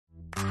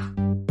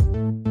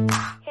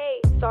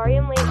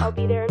I'll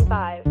be there in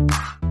 5.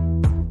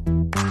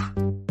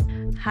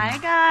 Hi,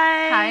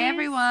 guys. Hi,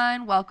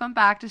 everyone. Welcome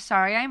back to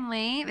Sorry I'm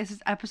Late. This is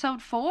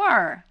episode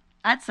 4.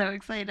 That's so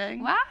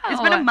exciting. Wow. It's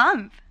been a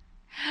month.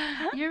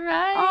 You're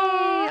right.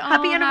 Oh,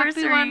 happy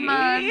anniversary. Happy 1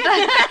 month.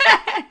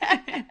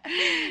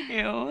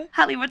 Ew.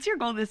 Hallie, what's your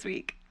goal this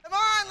week? Come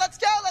on, let's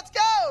go, let's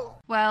go!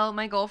 Well,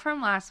 my goal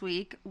from last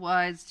week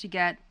was to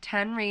get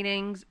 10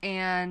 ratings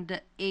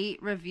and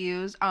 8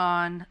 reviews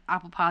on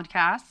Apple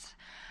Podcasts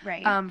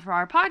Right. for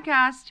our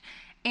podcast.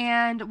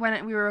 And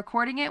when we were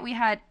recording it, we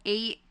had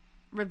 8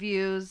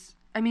 ratings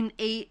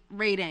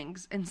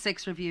and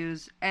 6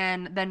 reviews.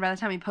 And then by the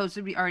time we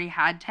posted, we already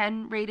had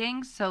 10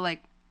 ratings. So,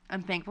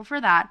 I'm thankful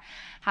for that.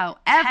 However,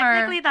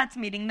 Technically, that's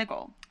meeting the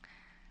goal.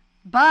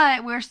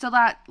 but we're still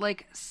at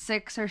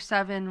 6 or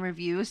 7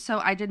 reviews. So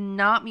I did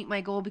not meet my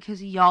goal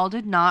because y'all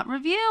did not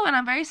review. And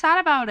I'm very sad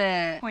about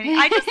it.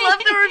 I just love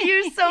the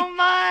reviews so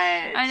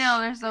much. I know,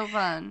 they're so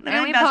fun. They're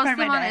And the we best post part of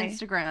them my on day.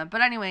 Instagram.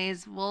 But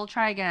anyways, we'll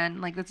try again.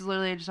 This is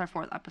literally just our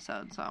 4th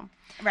episode. So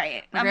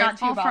Right. we're I'm not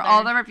too grateful bothered. for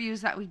all the reviews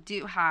that we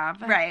do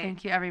have. Right.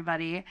 Thank you,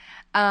 everybody.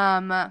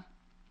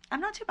 I'm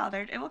not too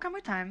bothered. It will come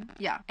with time.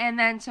 Yeah. And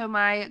then, so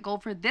my goal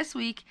for this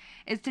week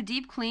is to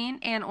deep clean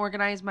and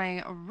organize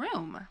my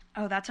room.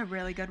 Oh, that's a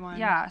really good one.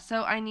 Yeah.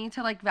 So I need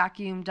to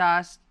vacuum,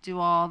 dust, do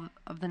all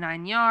of the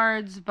 9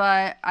 yards,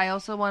 but I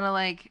also want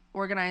to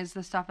organize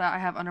the stuff that I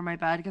have under my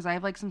bed because I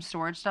have some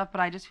storage stuff,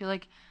 but I just feel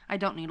like I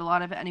don't need a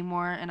lot of it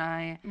anymore. And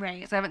Right.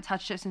 because I haven't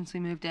touched it since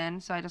we moved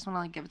in. So I just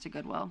want to give it to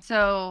Goodwill.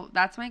 So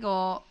that's my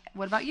goal.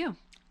 What about you?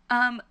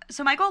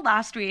 So my goal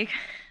last week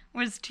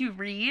was to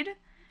read.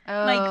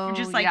 Oh,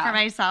 For yeah.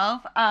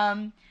 myself.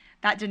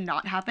 That did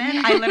not happen.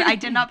 I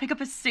did not pick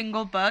up a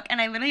single book, and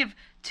I literally have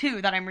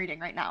 2 that I'm reading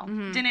right now.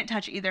 Mm-hmm. Didn't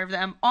touch either of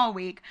them all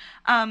week.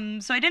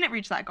 So I didn't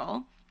reach that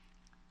goal.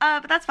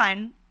 But that's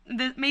fine.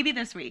 Maybe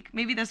this week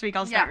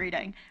I'll start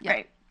reading. Yeah.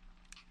 Right.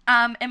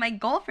 And my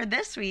goal for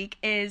this week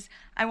is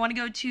I want to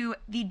go to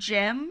the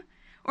gym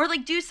or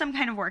do some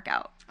kind of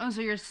workout. Oh,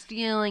 so you're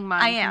stealing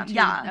mine. I am, from 2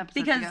 yeah, episodes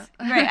because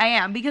ago. right, I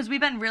am because we've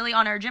been really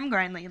on our gym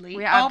grind lately.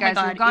 We have, oh guys,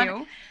 my we've god, gone-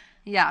 ew.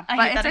 Yeah, I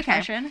but hate it's that okay.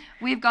 expression.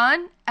 We've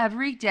gone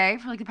every day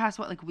for the past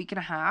week and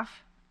a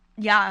half.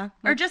 Yeah,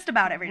 or just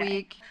about every day.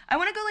 week. I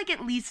want to go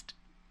at least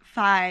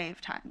 5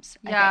 times.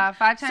 I Yeah, think.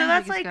 5 times So a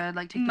that's week is good.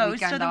 Take the most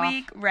weekend of the off.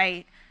 week,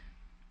 right?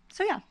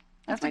 So yeah,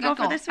 that's my a goal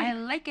good for this week. I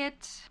like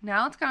it.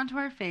 Now let's go on to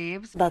our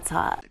faves. That's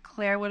hot.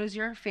 Claire, what is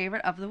your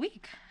favorite of the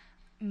week?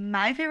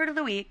 My favorite of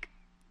the week.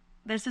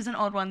 This is an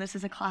old one. This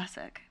is a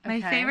classic. My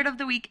Okay. favorite of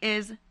the week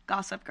is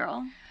Gossip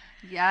Girl.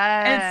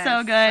 Yes. It's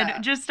so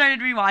good. Just started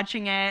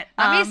rewatching it.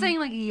 Not me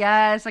saying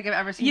yes, I've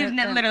ever seen You've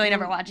it. literally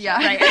never watched Yeah.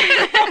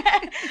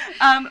 it,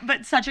 right?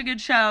 But such a good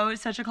show,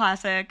 such a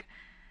classic,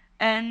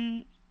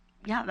 and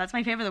yeah, that's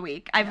my favorite of the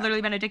week. I've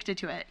literally been addicted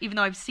to it, even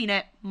though I've seen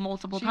it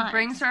multiple She times.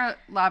 brings her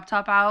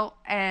laptop out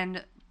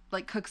and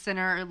cooks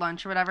dinner or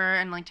lunch or whatever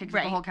and takes up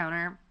Right. the whole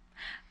counter.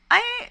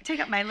 I take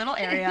up my little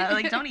area.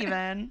 Don't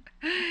even.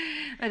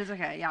 It is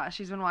okay. Yeah,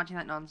 she's been watching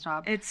that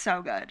nonstop. It's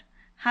so good.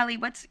 Hallie,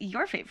 what's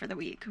your fave for the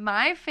week?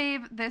 My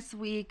fave this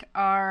week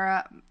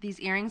are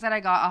these earrings that I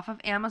got off of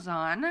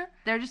Amazon.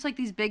 They're just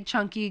these big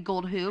chunky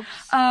gold hoops.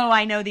 Oh,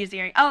 I know these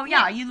earrings. Oh,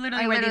 yeah, Yeah, you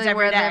literally I wear these literally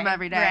every day. wear them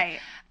every day.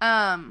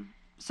 Right.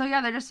 So yeah,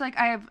 they're just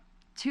I have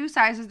 2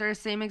 sizes. They're the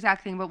same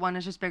exact thing, but one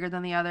is just bigger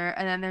than the other.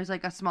 And then there's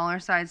a smaller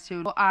size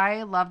too.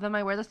 I love them.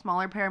 I wear the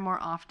smaller pair more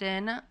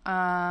often.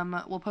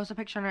 We'll post a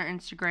picture on our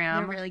Instagram.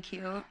 They're really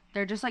cute.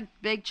 They're just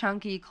big,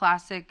 chunky,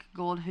 classic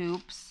gold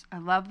hoops. I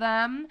love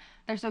them.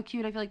 They're so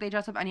cute. I feel they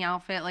dress up any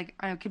outfit.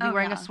 I could be Oh,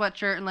 wearing yeah. a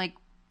sweatshirt and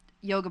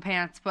yoga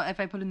pants, but if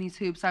I put in these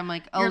hoops, I'm a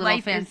Your little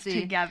life fancy.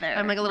 is together.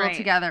 I'm a little Right.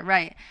 together,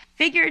 right?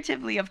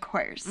 Figuratively, of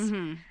course.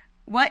 Mm-hmm.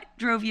 What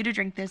drove you to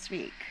drink this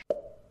week?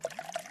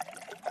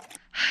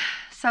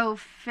 So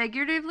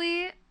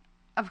figuratively,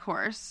 of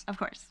course, Of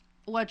course.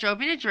 what drove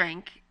me to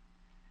drink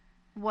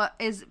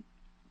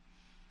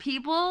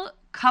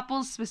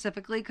couples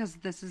specifically, because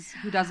this is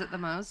who does it the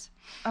most.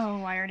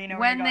 Oh, I already know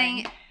When where you're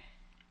they going.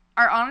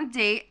 are on a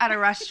date at a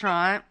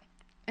restaurant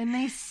and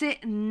they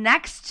sit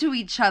next to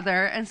each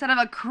other instead of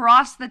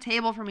across the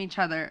table from each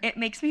other. It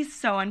makes me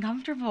so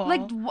uncomfortable.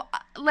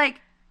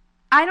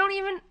 I don't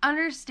even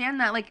understand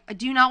that.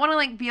 Do you not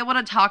want to be able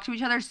to talk to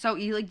each other so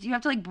easily? Do you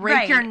have to break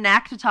Right. your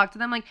neck to talk to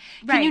them? Can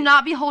Right. you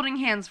not be holding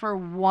hands for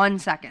 1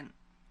 second?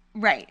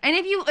 Right. And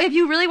if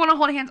you really want to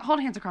hold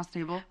hands across the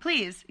table.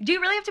 Please. Do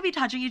you really have to be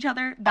touching each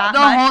other that The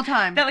much? whole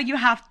time. That you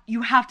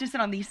have to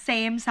sit on the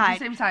same side.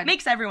 same side.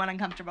 Makes everyone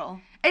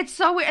uncomfortable. It's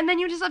so weird. And then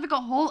you just have a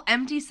whole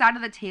empty side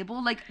of the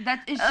table.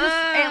 That is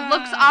just, it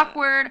looks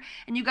awkward.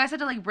 And you guys have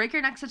to break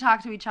your necks to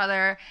talk to each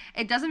other.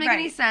 It doesn't make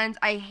any Right. sense.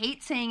 I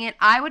hate saying it.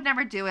 I would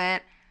never do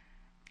it.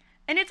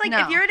 And it's No.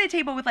 if you're at a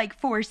table with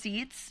 4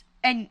 seats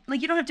and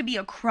you don't have to be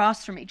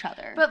across from each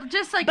other. But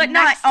just but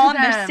not next to on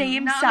the them.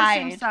 same Not on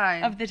side, the same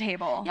side of the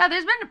table. Yeah,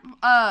 there's been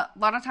a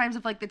lot of times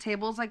if the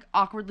table's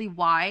awkwardly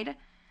wide.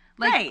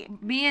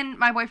 Right. Me and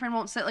my boyfriend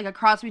won't sit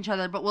across from each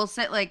other, but we'll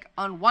sit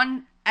on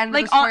one end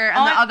of the square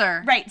and the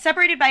other. Right,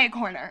 separated by a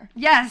corner.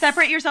 Yes.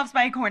 Separate yourselves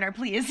by a corner,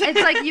 please. It's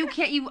like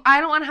I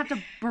don't want to have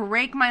to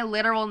break my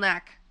literal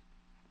neck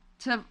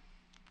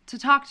to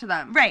talk to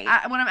them. Right.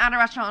 When I'm at a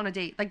restaurant on a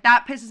date. Like,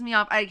 that pisses me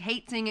off. I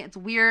hate seeing it. It's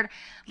weird.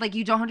 Like,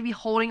 you don't have to be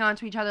holding on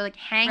to each other, like,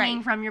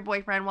 hanging from your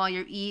boyfriend while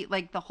you eat.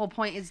 Like, the whole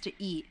point is to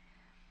eat.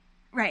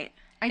 Right.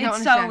 I don't It's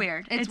understand. so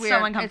weird. It's weird.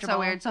 So uncomfortable. It's so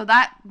weird. So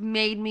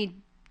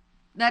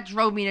that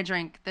drove me to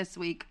drink this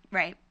week.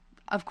 Right.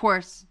 Of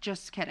course,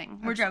 just kidding.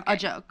 We're It's joking. a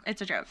joke.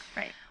 It's a joke.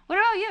 Right. What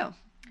about you?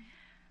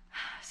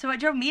 So what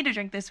drove me to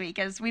drink this week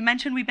is we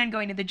mentioned we've been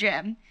going to the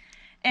gym.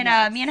 And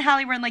Yes. me and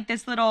Hallie were in like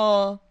this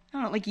little, I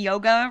don't know, like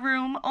yoga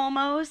room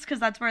almost, because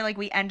that's where like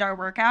we end our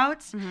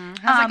workouts. It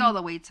has like all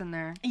the weights in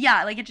there.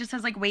 Yeah, like it just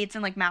has like weights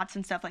and like mats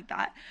and stuff like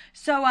that.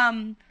 So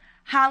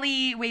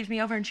Hallie waves me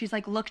over and she's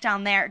like, look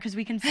down there, because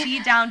we can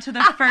see down to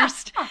the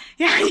first,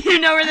 yeah, you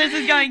know where this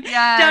is going,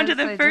 Yes, down to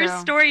the I first do.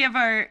 story of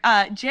our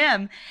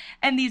gym.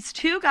 And these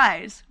two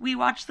guys, we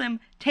watched them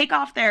take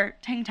off their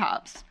tank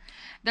tops.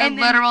 They're And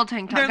then- literal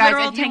tank tops. they're Guys,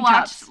 literal if you tank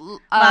watched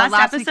tops.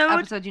 last week's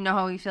episode, you know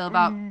how we feel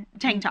about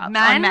Tank tops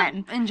men, on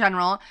men. in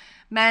general,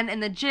 men in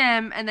the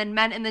gym, and then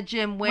men in the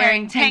gym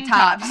wearing tank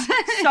tops.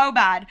 So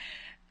bad.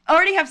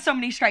 Already have so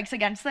many strikes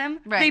against them.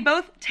 Right. They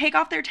both take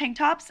off their tank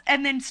tops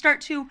and then start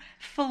to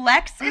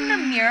flex in the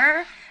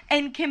mirror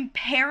and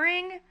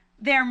comparing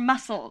their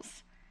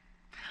muscles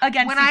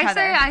against When each I other.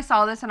 say I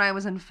saw this and I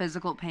was in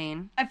physical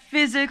pain. A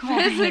physical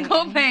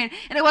Pain.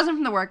 And it wasn't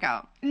from the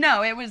workout.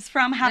 No, it was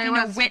from having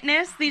was- to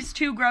witness these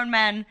two grown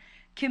men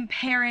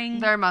comparing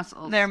Their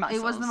muscles. Their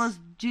It was muscles. the most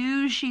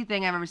douchey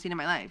thing I've ever seen in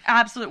my life.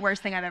 absolute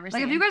worst thing I've ever Like,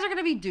 seen. if you guys are going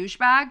to be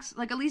douchebags,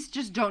 like, at least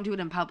just don't do it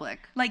in public.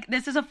 Like,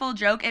 this is a full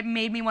joke. It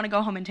made me want to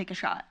go home and take a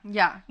shot.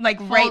 Yeah. Like,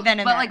 Full- right then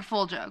and But, there. like,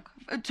 full joke.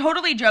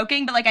 Totally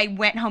joking, but like I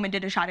went home and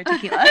did a shot of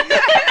tequila.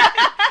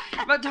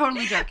 But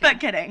totally joking. But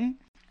kidding.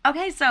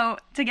 Okay, so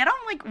to get on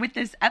like with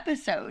this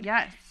episode,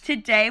 yes.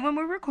 today when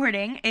we're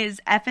recording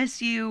is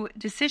FSU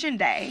decision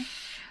day.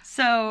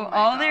 So my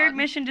all their God.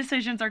 admission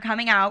decisions are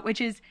coming out, which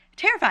is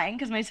terrifying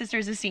because my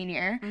sister's a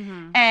senior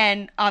Mm-hmm.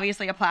 and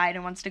obviously applied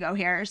and wants to go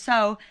here.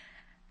 So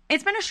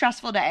it's been a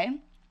stressful day.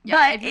 Yeah,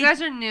 but if you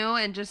guys are new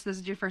and just this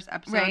is your first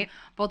episode, Right.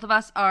 both of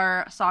us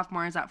are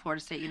sophomores at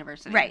Florida State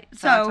University. Right,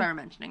 So that's so- why we're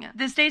mentioning it.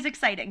 this day's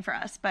exciting for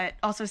us, but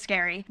also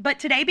scary. But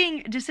today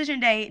being decision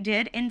day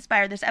did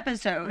inspire this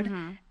episode.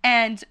 Mm-hmm.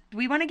 And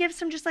we want to give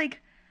some just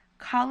like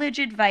college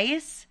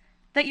advice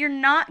that you're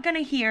not going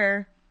to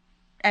hear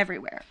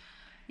everywhere.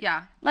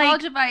 Yeah. Like-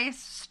 College advice,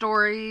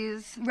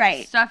 stories,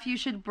 Right. stuff you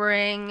should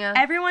bring.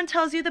 Everyone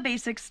tells you the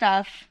basic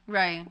stuff.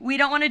 Right. We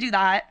don't want to do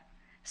that.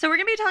 So we're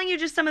going to be telling you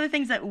just some of the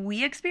things that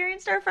we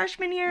experienced our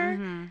freshman year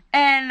Mm-hmm.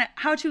 and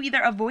how to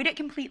either avoid it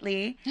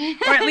completely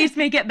or at least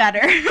make it better.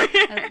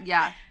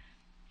 Yeah.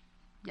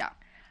 Yeah.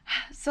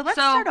 So let's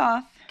So- start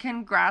off.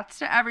 Congrats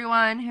to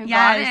everyone who Yes.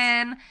 got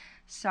in.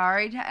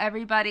 Sorry to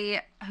everybody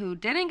who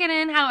didn't get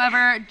in.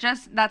 However,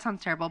 just that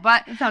sounds terrible,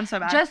 but It sounds so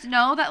bad. just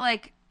know that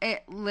like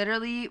it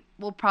literally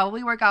will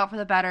probably work out for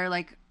the better.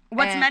 Like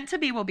What's and- meant to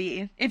be will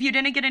be. If you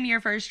didn't get into your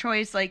first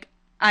choice, like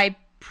I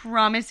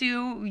promise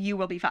you, you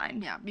will be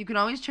fine. Yeah, you can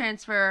always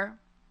transfer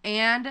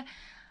and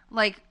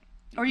like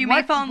Or you may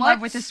what- fall in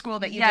love with what's- a school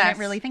that you yes, didn't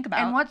really think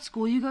about. And what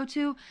school you go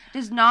to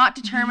does not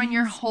determine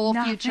your whole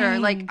future.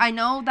 nothing. Like I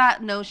know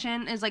that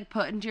notion is like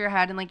put into your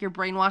head and like you're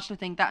brainwashed to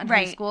think that in high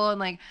Right. school and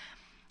like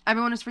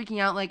everyone is freaking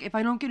out like if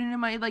I don't get into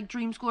my like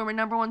dream school or my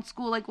number one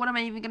school, like what am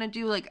I even gonna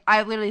do? Like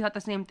I literally thought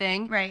the same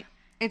thing. Right.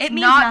 It's It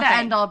means not the nothing.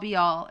 end all be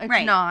all. It's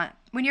Right. not.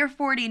 When you're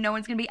 40, no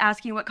one's going to be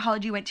asking you what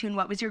college you went to and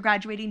what was your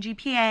graduating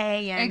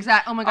GPA and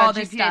Exact- oh my God, all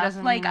this GPA stuff.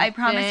 doesn't Like, mean I a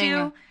promise thing.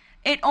 you,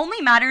 it only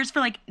matters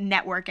for, like,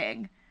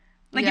 networking.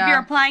 Like, if Yeah. you're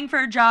applying for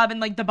a job and,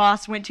 like, the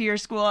boss went to your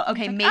school,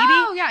 okay, Like, maybe.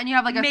 oh yeah, and you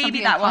have like a maybe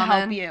something that in will help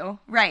common. you.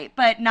 Right,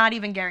 but not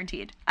even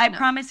guaranteed. I No.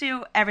 promise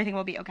you, everything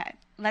will be okay.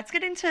 Let's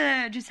get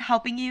into just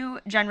helping you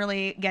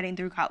generally getting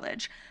through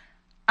college.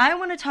 I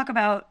want to talk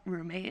about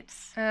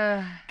roommates.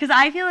 Ugh. Because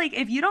I feel like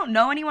if you don't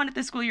know anyone at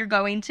the school you're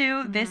going to,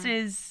 Mm-hmm. this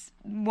is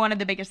one of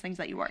the biggest things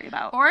that you worry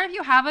about. Or if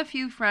you have a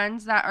few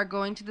friends that are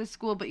going to this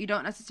school, but you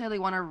don't necessarily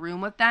want to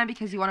room with them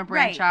because you want to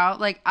branch Right. out.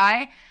 Like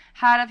I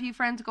had a few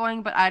friends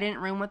going, but I didn't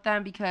room with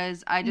them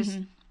because I just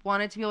Mm-hmm.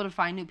 wanted to be able to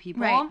find new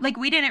people. Right. Like,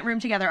 we didn't room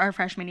together our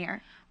freshman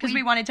year because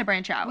we wanted to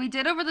branch out. We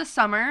did over the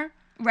summer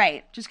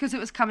right. just because it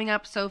was coming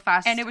up so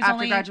fast And it was after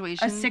only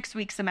graduation. a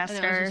 6-week and it was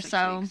semester, just 6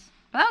 so. weeks.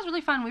 But that was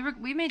really fun.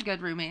 We made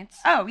good roommates.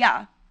 Oh,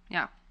 yeah.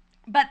 Yeah.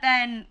 But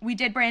then we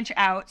did branch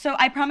out. So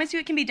I promise you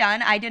it can be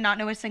done. I did not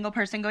know a single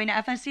person going to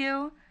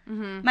FSU.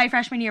 Mm-hmm. My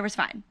freshman year was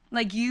fine.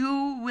 Like,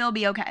 you will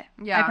be okay.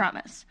 Yeah. I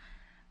promise.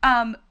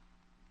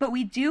 But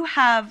we do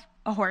have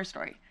a horror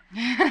story.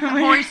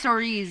 Horror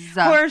stories.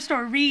 Horror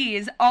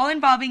stories, all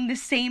involving the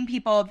same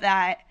people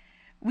that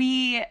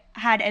we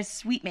had as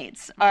suite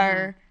mates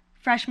our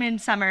freshman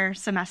summer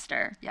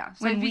semester. Yeah.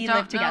 So when if we you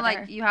lived don't know,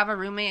 together. like you have a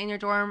roommate in your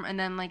dorm, and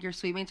then like your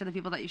suite mates are the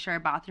people that you share a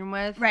bathroom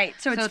with. Right.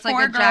 So it's like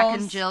 4 a Jack and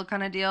girls. Jill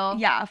kind of deal.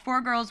 Yeah,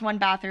 4 girls, 1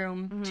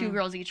 bathroom, Mm-hmm. 2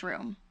 girls each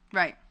room.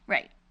 Right.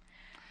 Right.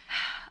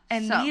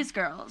 And So, these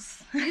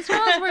girls. these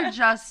girls were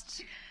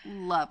just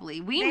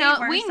lovely. We They knew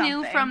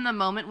something. from the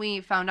moment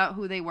we found out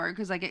who they were,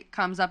 because like it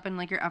comes up in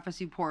like your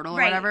FSU portal or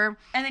Right. whatever.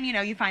 And then,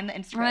 you find the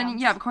Instagram. And then,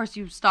 yeah, of course,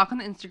 you stalk on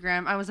the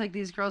Instagram. I was like,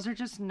 these girls are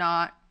just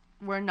not,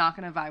 we're not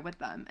going to vibe with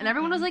them. And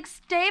everyone was like,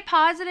 stay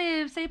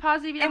positive. You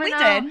And never we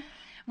know. did.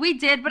 We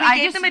did, but We I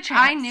gave just, them a chance.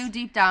 I knew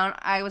deep down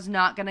I was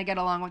not going to get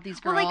along with these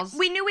girls. Well, like,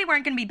 we knew we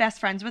weren't going to be best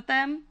friends with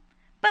them.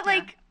 But,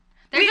 like,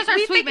 They're just our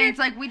we sweet figured- mates.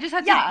 Like, we just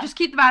had to Yeah. just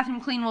keep the bathroom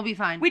clean. We'll be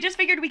fine. we just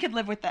figured we could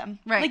live with them.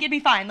 Right. Like, it'd be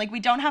fine. Like, we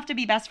don't have to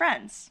be best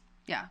friends.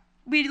 Yeah.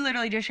 We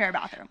literally just share a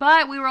bathroom.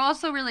 But we were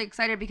also really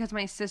excited because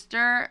my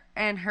sister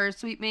and her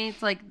sweet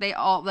mates, like, they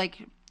all, like,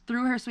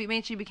 through her sweet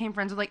mates, she became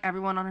friends with, like,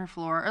 everyone on her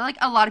floor. Or, like,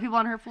 a lot of people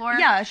on her floor.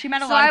 Yeah, she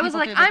met a So lot of I was people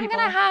like, through the I'm people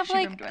going to have, she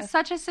like, roomed with.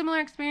 such a similar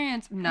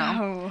experience.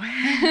 No.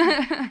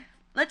 No.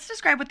 Let's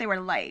describe what they were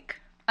like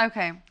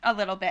Okay. a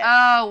little bit.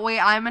 Oh, wait,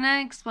 I'm going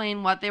to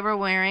explain what they were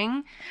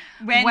wearing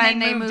when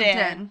they moved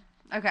in.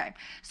 Okay.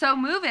 So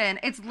move in,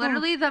 it's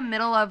literally the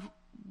middle of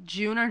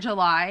June or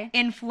July.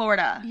 In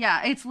Florida.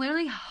 Yeah, it's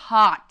literally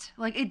hot.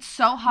 Like, it's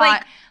so hot.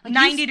 Like, you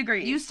 90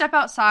 degrees. You step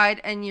outside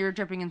and you're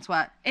dripping in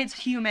sweat. It's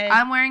humid.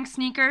 I'm wearing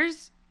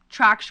sneakers,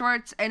 track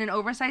shorts, and an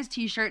oversized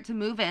t-shirt to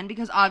move in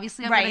because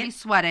obviously I'm going to Right. be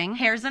sweating.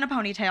 Hair's in a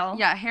ponytail.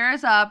 Yeah, hair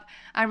is up.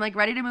 I'm, like,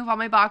 ready to move all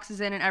my boxes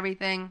in and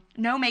everything.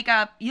 No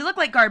makeup. You look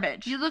like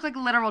garbage. You look like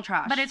literal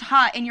trash. But it's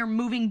hot and you're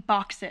moving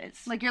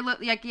boxes. like you're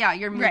like, yeah,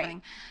 you're moving.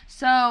 Right.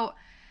 So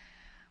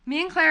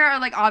me and Claire are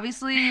like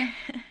obviously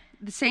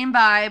the same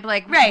vibe,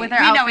 like Right, with our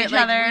we know outfit, each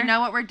like, other. we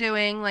know what we're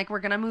doing, like we're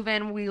gonna move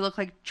in, we look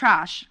like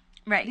trash.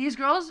 Right. These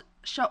girls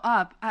show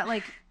up at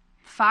like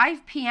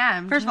 5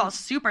 p.m. First of all,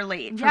 super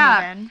late for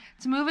yeah, moving.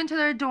 to move into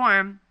their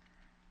dorm.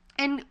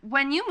 And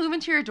when you move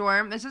into your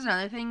dorm, this is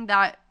another thing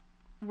that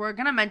we're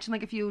gonna mention,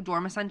 like a few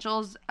dorm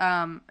essentials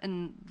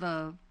in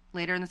the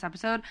later in this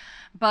episode,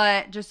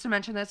 but just to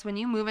mention this, when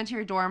you move into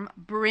your dorm,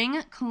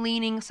 bring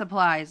cleaning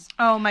supplies.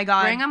 Oh my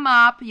god. Bring a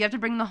mop. You have to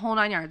bring the whole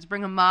 9 yards.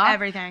 Bring a mop.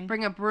 Everything.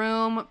 Bring a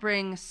broom.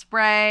 Bring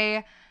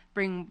spray.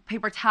 Bring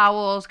paper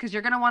towels, because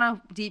you're going to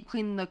want to deep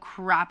clean the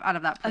crap out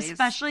of that place.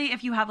 Especially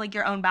if you have like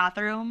your own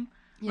bathroom.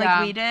 Yeah.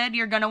 Like we did,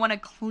 you're gonna want to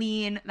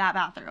clean that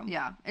bathroom.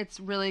 Yeah,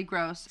 it's really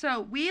gross.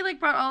 So we like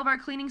brought all of our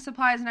cleaning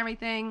supplies and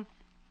everything.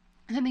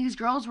 And then these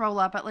girls roll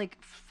up at like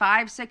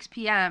 5, 6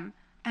 p.m.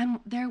 and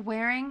they're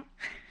wearing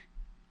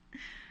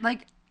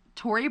like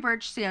Tory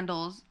Burch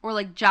sandals or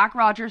like Jack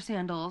Rogers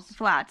sandals.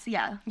 Flats,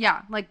 yeah.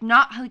 Yeah, like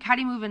not, like how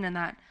do you move in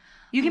that?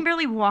 You can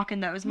barely walk in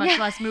those, much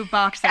less move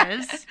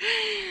boxes.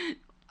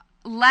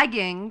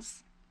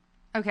 Leggings.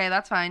 Okay,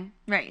 that's fine.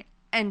 Right.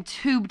 And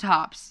tube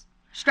tops.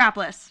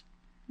 Strapless.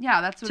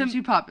 Yeah, that's what a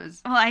tube top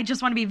is. Well, I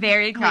just want to be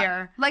very clear.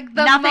 Yeah. Like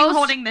the nothing most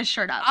holding this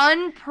shirt up.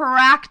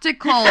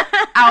 unpractical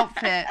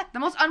outfit. The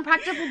most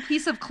unpractical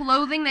piece of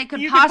clothing they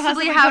could You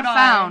possibly have put on.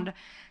 found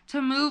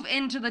to move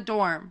into the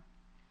dorm.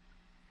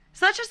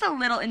 So that's just a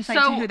little insight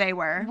to who they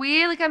were.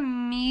 We like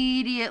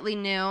immediately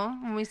knew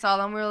when we saw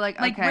them. We were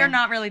like, Like okay. we're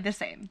not really the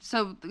same.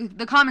 So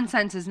the common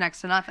sense is next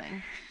to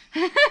nothing.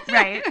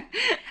 Right.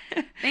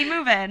 They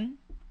move in,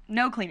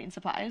 no cleaning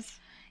supplies.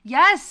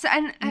 Yes,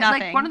 and like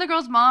Nothing. one of the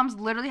girls' moms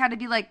literally had to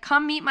be like,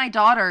 "Come meet my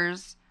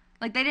daughters."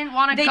 Like they didn't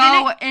want to They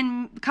go didn't-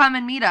 and come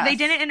and meet us. They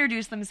didn't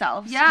introduce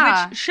themselves.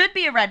 Yeah. Which should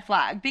be a red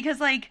flag because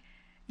like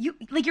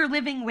you're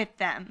living with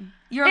them.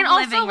 You're And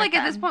living also, with like,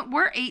 at this them. point,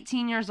 we're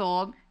 18 years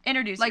old.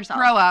 Introduce Like, yourself.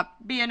 grow up.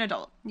 Be an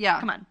adult. Yeah.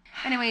 Come on.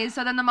 Anyways,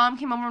 so then the mom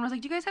came over and was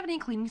like, do you guys have any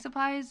cleaning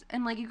supplies?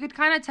 And, like, you could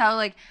kind of tell,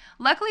 like,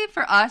 luckily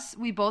for us,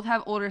 we both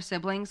have older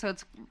siblings, so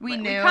it's... We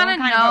like, knew kinda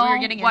kind of what we were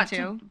getting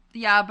into.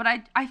 Yeah, but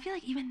I feel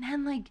like even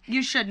then, like,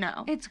 You should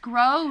know. it's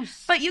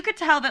gross. But you could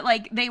tell that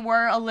like they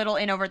were a little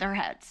in over their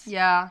heads.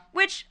 Yeah.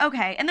 Which,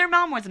 okay. And their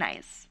mom was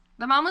nice.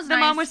 The mom was The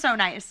nice. mom was so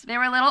nice. They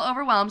were a little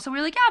overwhelmed, so we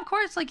were like, yeah, of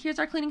course, like, here's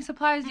our cleaning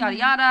supplies, yada,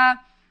 yada.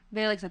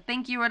 They, like, said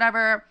thank you or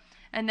whatever.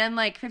 And then,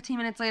 like, 15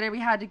 minutes later, we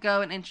had to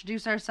go and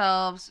introduce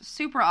ourselves.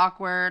 Super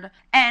awkward.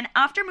 And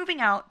after moving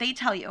out, they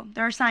tell you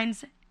there are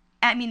signs,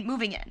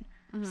 moving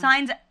in,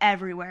 signs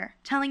everywhere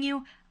telling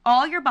you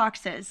all your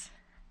boxes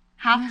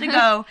have to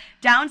go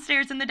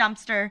downstairs in the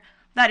dumpster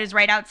that is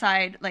right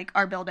outside, like,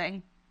 our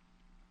building.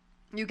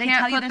 You They can't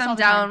tell you put this them all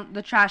the down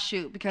the trash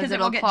chute because It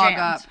it'll will get clog jammed.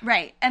 up.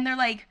 Right. And they're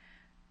like,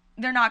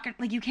 they're not going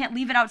to, like, you can't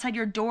leave it outside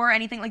your door or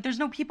anything. Like, there's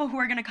no people who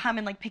are going to come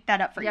and, like, pick that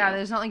up for Yeah, you.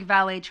 there's not, like,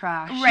 valet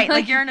trash. Right.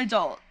 Like, you're an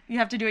adult. You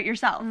have to do it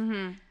yourself.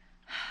 Mm-hmm.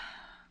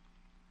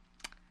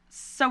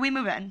 So we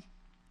move in.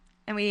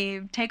 And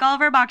we take all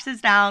of our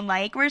boxes down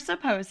like we're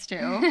supposed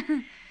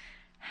to.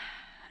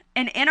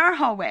 And in our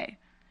hallway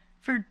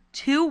for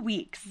 2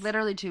 weeks.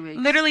 Literally 2 weeks.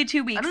 Literally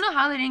 2 weeks. I don't know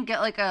how they didn't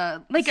get, like,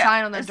 a Like,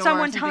 sign on their door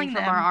someone or something telling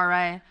from them. our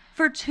RA.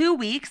 For 2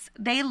 weeks,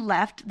 they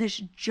left this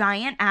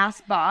giant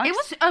ass box. It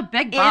was a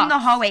big box. in the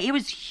hallway. It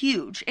was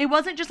huge. It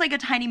wasn't just like a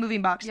tiny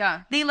moving box.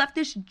 Yeah. They left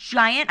this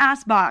giant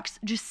ass box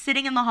just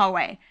sitting in the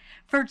hallway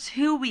for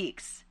 2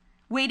 weeks,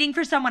 waiting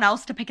for someone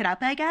else to pick it up,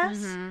 I guess.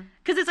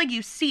 Because it's like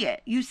you see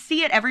it. You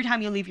see it every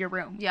time you leave your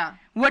room. Yeah.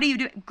 What do you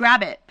do?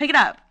 Grab it. Pick it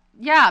up.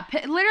 Yeah,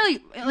 literally.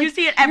 Like,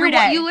 see it every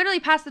day. You literally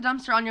pass the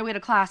dumpster on your way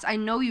to class. I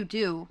know you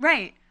do.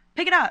 Right.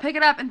 Pick it up. pick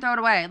it up and throw it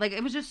away. Like,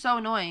 it was just so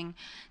annoying.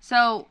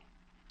 So,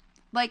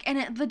 like,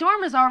 and the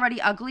dorm is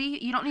already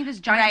ugly. You don't need this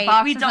giant Right.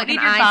 box We as, don't like, need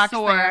an your box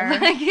eyesore, there.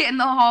 like, in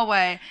the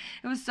hallway.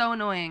 It was so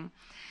annoying.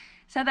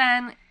 So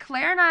then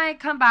Claire and I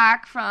come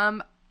back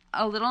from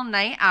a little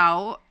night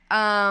out,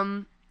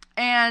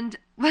 and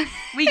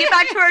We get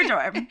back to our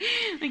dorm.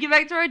 We get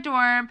back to our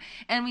dorm,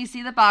 and we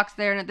see the box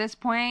there. And at this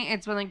point,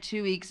 it's been like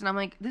 2 weeks, and I'm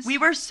like, We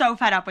were so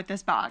fed up with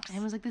this box. I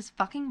was like, this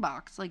fucking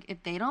box. Like,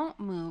 if they don't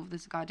move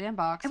this goddamn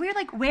box, And we were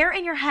like, where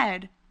in your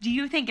head do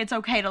you think it's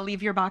okay to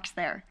leave your box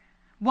there?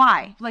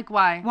 Why? like,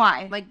 why?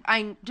 Why? Like,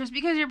 just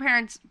because your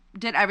parents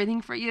did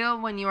everything for you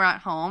when you were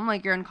at home,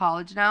 like, you're in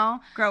college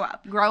now. Grow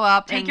up. Grow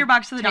up. Take and your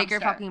box to the Take your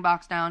dumpster. fucking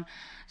box down.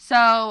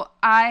 So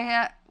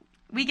I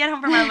We get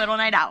home from our little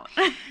night out.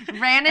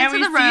 ran And into we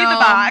the see room, the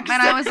box.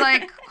 and I was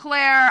like,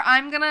 Claire,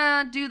 I'm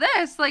gonna do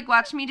this. Like,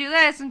 watch me do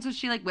this. And so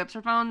she, like, whips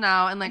her phone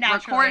now and, like,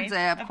 Naturally, records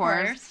it, of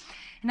course.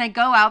 And I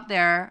go out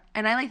there,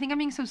 and I, like, think I'm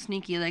being so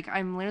sneaky. Like,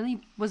 I'm literally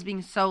was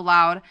being so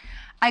loud.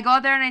 I go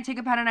out there, and I take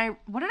a pen, and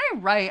what did I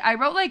write? I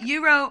wrote, like,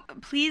 You wrote,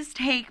 please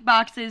take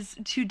boxes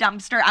to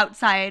dumpster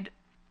outside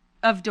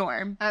of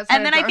dorm. outside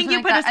And then of I door- think or you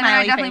something put a like that. And then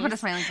I smiley definitely face. put a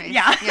smiley face.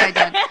 Yeah. Yeah,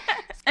 I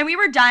did. And we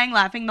were dying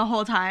laughing the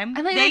whole time.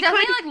 And, like, they they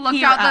definitely, could like, looked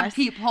hear out us.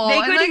 the peephole. They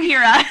and, couldn't like,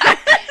 hear us.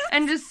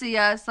 and just see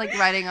us, like,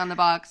 writing on the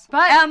box.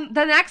 But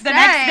the next day,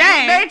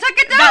 they took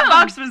it down. That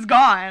box was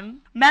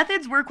gone.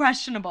 Methods were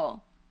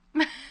questionable.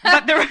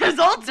 But the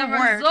results the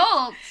were.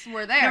 results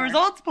were there. The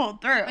results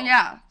pulled through.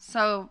 Yeah.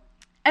 So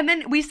And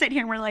then we sit here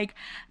and we're like,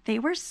 they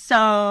were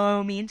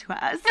so mean to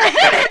us.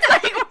 It's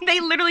like they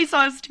literally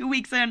saw us 2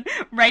 weeks in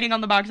writing on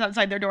the box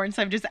outside their door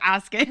instead of just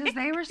asking. because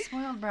they were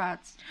spoiled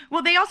brats.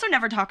 Well, they also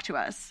never talked to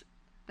us.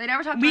 They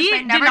never talked to We us. They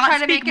did never not tried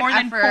to speak make more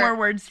an than effort. 4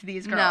 words to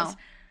these girls. No.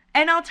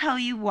 And I'll tell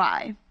you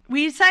why.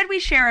 We said we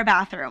share a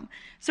bathroom.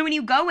 So when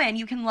you go in,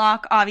 you can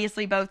lock,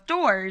 obviously, both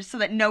doors so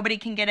that nobody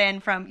can get in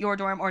from your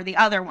dorm or the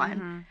other one.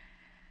 Mm-hmm.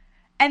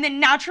 And then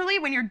naturally,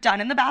 when you're done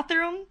in the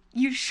bathroom,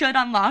 you should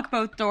unlock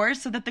both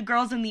doors so that the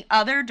girls in the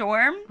other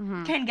dorm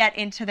Mm-hmm. can get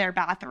into their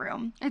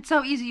bathroom. It's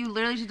so easy. You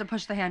literally just have to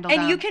push the handle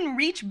And down. you can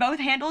reach both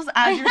handles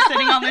as you're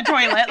sitting on the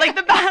toilet. Like,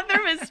 the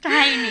bathroom is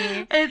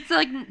tiny. It's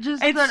like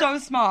just It's so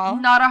small.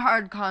 not a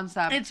hard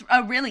concept. It's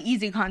a really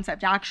easy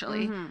concept,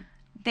 actually. Mm-hmm.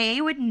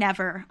 They would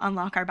never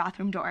unlock our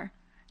bathroom door.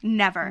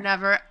 Never.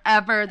 Never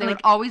ever. They would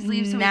Like, always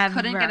leave, so we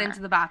couldn't get never. into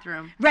the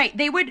bathroom. Right.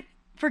 They would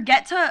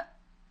forget to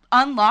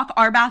unlock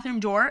our bathroom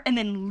door and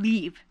then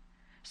leave.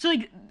 So,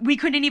 like, we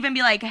couldn't even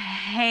be like,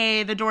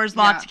 hey, the door's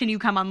locked. Yeah. Can you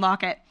come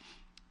unlock it?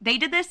 They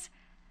did this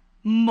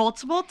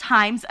multiple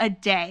times a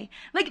day.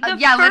 Like,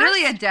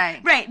 literally a day.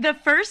 Right. The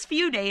first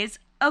few days,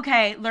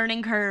 okay,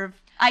 learning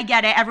curve. I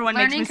get it. Everyone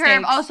Learning makes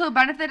curve mistakes. also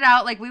benefited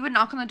out. Like, we would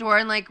knock on the door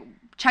and, like,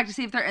 check to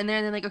see if they're in there,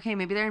 and then, like, okay,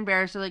 maybe they're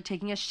embarrassed or, like,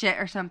 taking a shit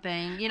or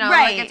something. You know,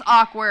 Right. like, it's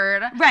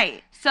awkward.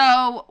 Right.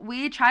 So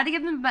we tried to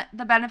give them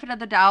the benefit of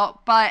the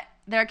doubt, but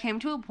there came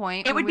to a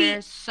point It where would we be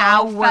were so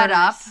hours. fed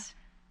up.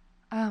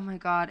 Oh my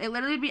god! It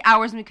literally would be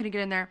hours and we couldn't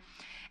get in there.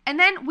 And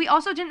then we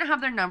also didn't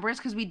have their numbers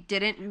because we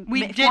didn't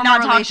We form did a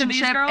not talk to these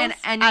relationship girls in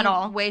any at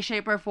all. way,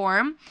 shape, or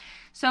form.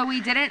 So we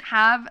didn't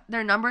have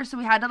their numbers, so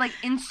we had to, like,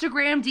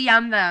 Instagram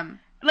DM them.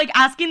 Like,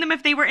 asking them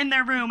if they were in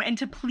their room and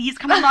to please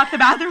come unlock the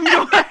bathroom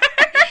door.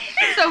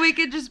 So we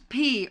could just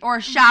pee or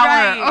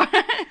shower.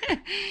 Right.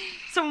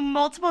 So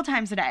multiple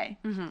times a day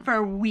Mm-hmm.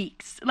 for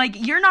weeks. Like,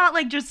 you're not,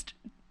 like, just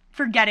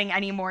forgetting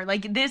anymore.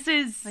 Like, this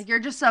is... Like, you're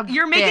just a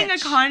you're making a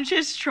bitch.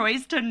 conscious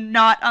choice to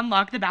not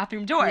unlock the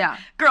bathroom door. Yeah.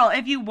 Girl,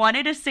 if you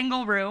wanted a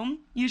single room,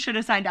 you should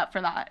have signed up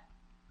for that.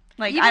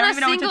 Like, Even I don't a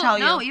even know what to single- tell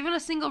you. No, even a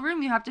single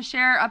room, you have to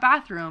share a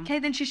bathroom. Okay,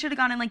 then she should have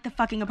gone in, like, the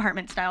fucking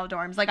apartment-style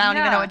dorms. Like, I don't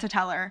even Yeah. know what to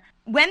tell her.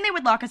 When they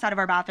would lock us out of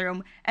our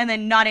bathroom and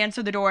then not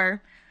answer the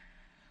door,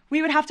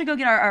 we would have to go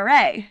get our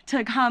RA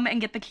to come and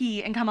get the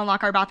key and come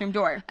unlock our bathroom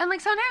door. And, like,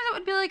 sometimes it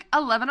would be, like,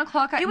 11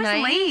 o'clock at It was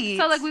night. late.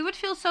 So, like, we would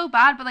feel so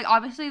bad, but, like,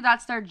 obviously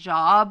that's their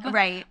job.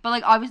 Right. But,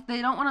 like, obviously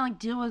they don't want to, like,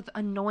 deal with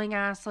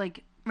annoying-ass,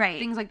 like, Right.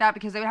 things like that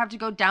because they would have to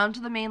go down to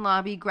the main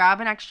lobby, grab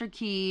an extra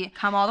key.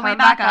 Come all the way come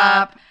back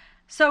up.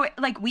 So,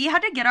 like, we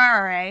had to get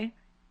our RA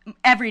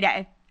every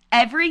day.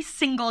 Every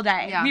single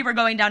day. Yeah. We were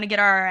going down to get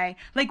our RA.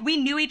 Like, we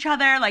knew each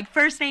other, like,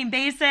 first name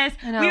basis.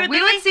 You know, We we would would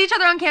literally, see each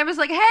other on campus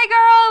like, hey,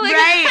 girl. Like,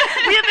 right.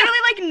 We would literally,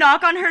 like,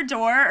 knock on her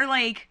door or,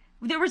 like,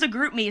 there was a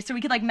group me, so we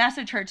could, like,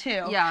 message her,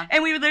 too. Yeah.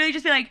 And we would literally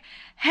just be like,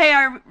 hey,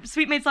 our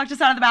suite mates locked us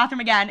out of the bathroom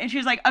again. And she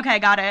was like, okay,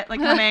 got it. Like,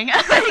 coming.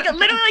 Like,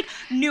 literally, like,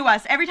 knew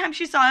us. Every time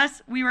she saw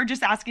us, we were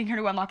just asking her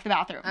to unlock the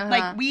bathroom. Uh-huh.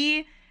 Like,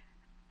 we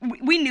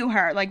knew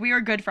her. Like, we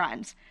were good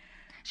friends.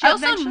 She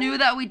also Eventually- knew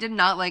that we did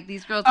not like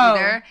these girls Oh,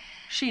 either.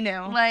 she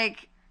knew.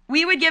 Like,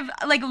 We would give,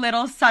 like,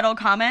 little subtle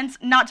comments,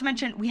 not to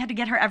mention we had to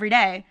get her every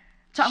day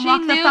to she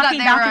unlock the knew that fucking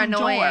they were bathroom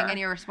annoying door. and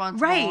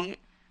irresponsible. Right.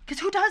 Because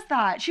who does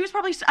that? She was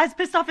probably as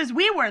pissed off as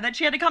we were that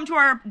she had to come to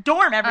our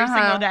dorm every Uh-huh.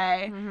 single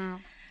day. Mm-hmm.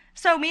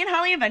 So me and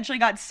Hallie eventually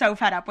got so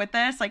fed up with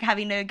this, like,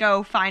 having to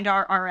go find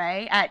our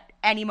RA at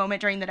any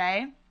moment during the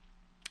day,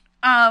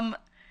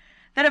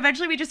 that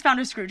eventually we just found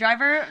a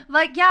screwdriver.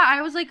 Like, yeah,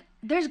 I was like,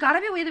 there's got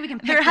to be a way that we can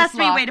pick There has this to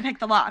be a lock. way to pick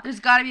the lock. There's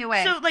got to be a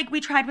way. So, like,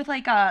 we tried with,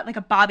 like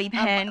a bobby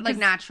pin. like, 'cause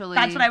naturally.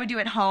 That's what I would do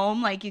at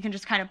home. Like, you can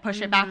just kind of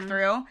push it back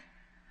through.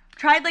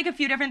 Tried, like, a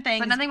few different things.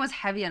 But nothing was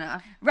heavy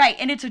enough. Right,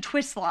 and it's a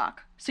twist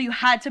lock. So you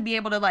had to be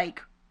able to,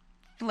 like,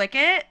 flick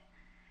it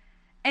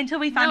until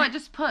we found... No, it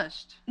just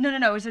pushed. No,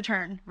 it was a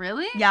turn.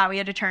 Really? Yeah, we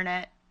had to turn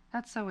it.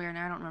 That's so weird.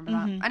 I don't remember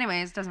that.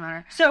 Anyways, doesn't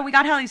matter. So we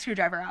got Helly's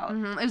screwdriver out.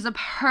 It was a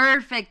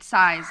perfect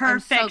size.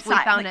 Perfect size. We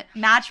found like, it.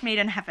 Match made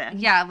in heaven.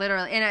 Yeah,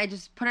 literally. And I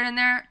just put it in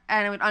there,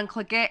 and I would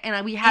unclick it,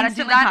 and we had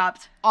Instantly to do that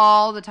popped.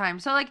 all the time.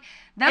 So, like,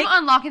 them It-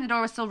 unlocking the door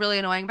was still really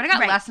annoying, but it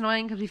got Right. less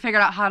annoying because we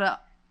figured out how to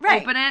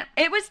Right. open it.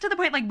 It was to the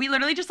point, like, we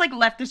literally just, like,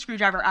 left the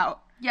screwdriver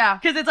out. Yeah.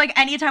 Because it's like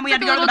anytime we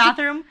It's had like to a go to the little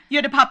bathroom, you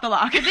had to pop the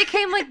lock. It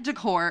became, like,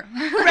 decor.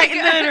 Right,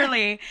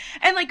 literally.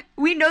 And, like,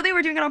 we know they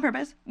were doing it on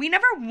purpose. We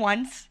never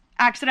once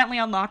accidentally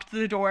unlocked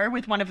the door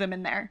with one of them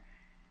in there.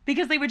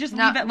 Because they would just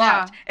leave it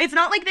locked. Yeah. It's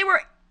not like they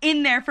were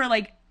in there for,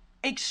 like,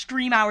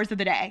 extreme hours of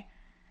the day.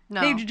 No.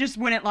 They just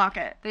wouldn't lock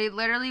it. They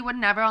literally would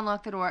never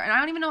unlock the door. And I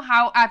don't even know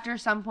how, after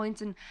some points,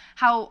 and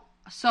how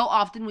so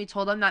often we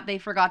told them that they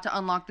forgot to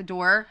unlock the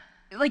door,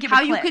 Like, it how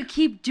would you click. could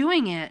keep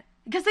doing it.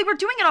 Because they were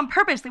doing it on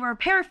purpose. They were a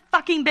pair of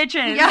fucking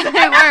bitches. Yeah,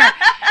 they were.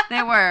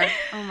 They were.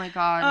 Oh, my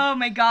God. Oh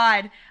my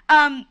god.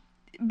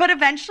 But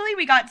eventually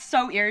we got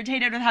so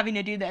irritated with having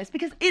to do this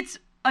because it's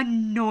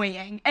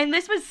annoying. And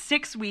this was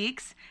 6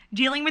 weeks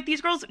dealing with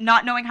these girls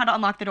not knowing how to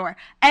unlock the door.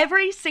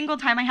 Every single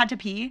time I had to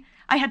pee,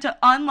 I had to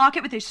unlock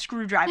it with a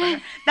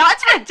screwdriver.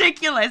 That's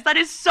ridiculous. That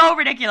is so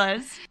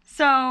ridiculous.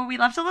 So we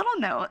left a little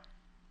note.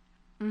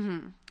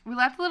 We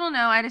left a little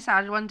note. I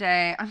decided one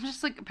day, I'm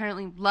just, like,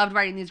 apparently loved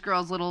writing these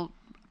girls little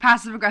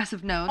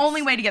passive-aggressive notes.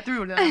 Only way to get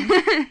through to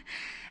them.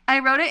 I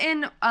wrote it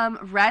in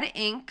red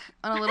ink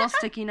on a little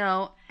sticky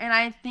note, and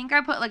I think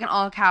I put, like, in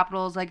all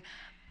capitals, like,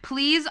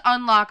 please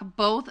unlock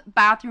both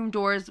bathroom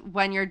doors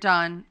when you're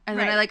done. And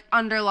then I, Right. like,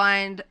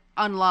 underlined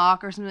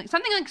unlock or something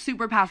like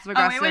super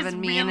passive-aggressive and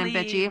mean and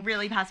bitchy.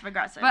 really passive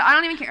aggressive. But I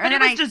don't even care. But And it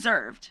then was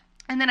deserved.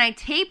 And then I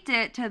taped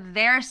it to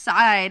their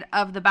side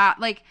of the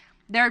like,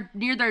 they're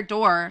near their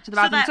door to the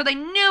bathroom, so they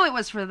knew it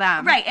was for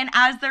them. Right, and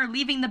as they're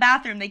leaving the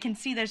bathroom, they can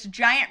see this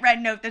giant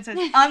red note that says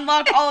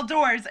unlock all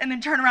doors and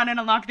then turn around and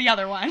unlock the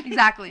other one.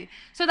 Exactly.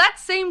 So that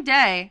same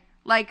day,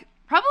 like,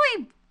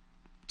 probably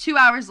 2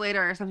 hours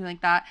later or something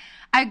like that,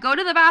 I go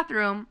to the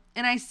bathroom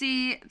and I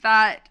see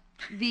that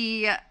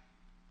the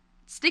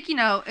sticky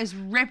note is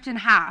ripped in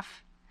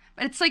half.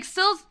 But it's, like,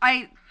 still,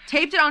 I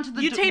taped it onto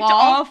the You taped wall.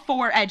 all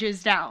 4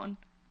 edges down.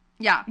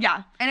 Yeah.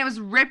 Yeah. And it was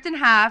ripped in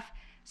half.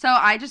 So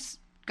I just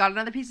got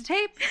another piece of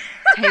tape,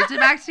 taped it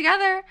back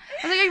together. I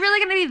was like, are you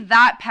really going to be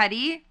that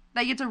petty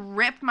that you have to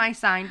rip my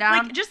sign down?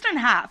 Like, just in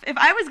half. If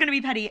I was going to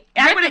be petty,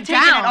 I Rip would have it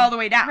taken down. it all the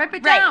way down. Rip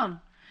it Right.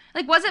 down.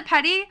 Like, was it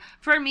petty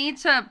for me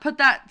to put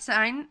that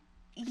sign?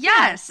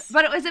 Yes.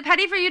 But was it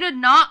petty for you to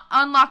not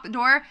unlock the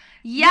door?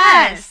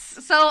 Yes.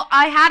 So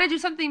I had to do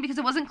something because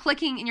it wasn't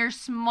clicking in your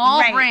small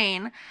Right.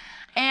 brain.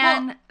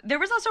 And Well, there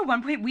was also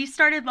one point we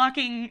started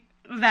locking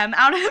them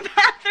out of the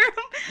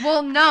bathroom.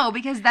 well, no,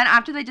 because then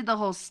after they did the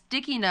whole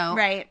sticky note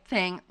Right.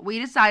 thing, we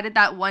decided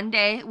that one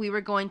day we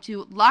were going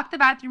to lock the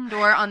bathroom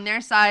door on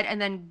their side and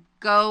then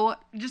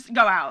Just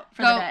go out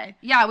for the day.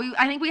 Yeah,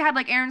 I think we had,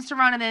 like, errands to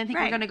run, and then I think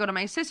we Right. were gonna go to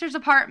my sister's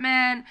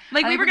apartment.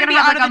 Like, I we think were gonna be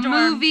have out like of the a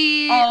dorm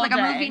movie, all like a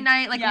day. movie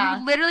night. Like, Yeah.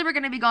 we literally were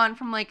gonna be gone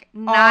from, like,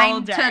 All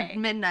 9 day. to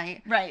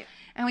midnight. Right.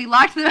 And we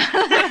locked them out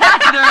of the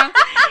bathroom.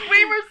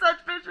 We were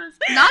such bitches.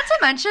 Not to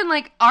mention,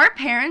 like, our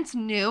parents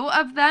knew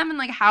of them and,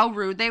 like, how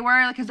rude they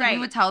were, because we Right.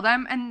 would tell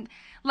them, and,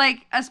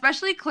 like,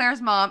 especially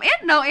Claire's mom,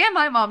 and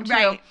my mom too.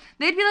 Right.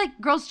 They'd be like,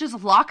 "Girls,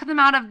 just lock them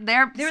out of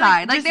their They were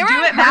side." Like, just they were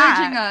do it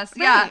encouraging back. us.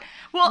 Yeah, Right.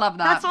 Well, love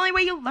that. that's the only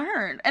way you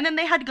learn. And then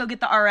they had to go get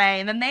the RA,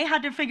 and then they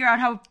had to figure out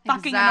how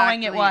fucking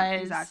annoying it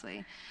was.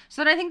 Exactly.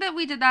 So then I think that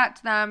we did that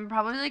to them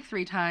probably like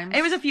 3 times.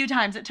 It was a few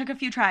times. It took a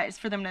few tries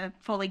for them to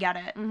fully get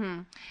it.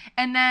 Mm-hmm.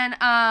 And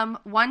then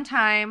one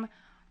time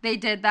they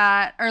did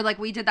that, or like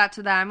we did that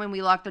to them, and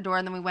we locked the door,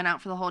 and then we went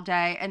out for the whole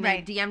day, and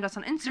Right. they DM'd us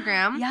on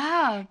Instagram.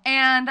 Yeah.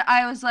 And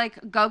I was like,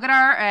 go get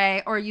our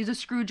RA or use a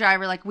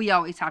screwdriver like we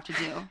always have to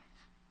do.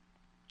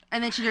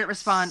 And then she didn't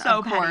respond, So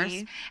of course. petty.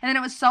 And then it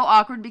was so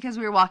awkward because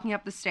we were walking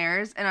up the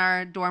stairs and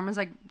our dorm was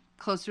like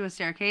close to a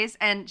staircase,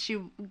 and she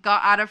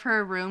got out of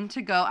her room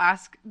to go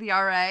ask the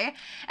RA,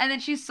 and then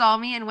she saw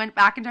me and went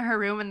back into her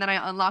room, and then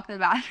I unlocked the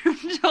bathroom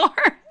door.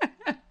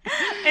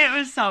 It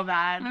was so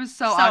bad. It was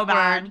so awkward.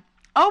 bad.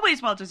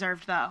 Always well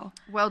deserved though.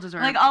 Well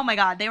deserved. Like, oh my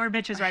god, they were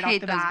bitches right I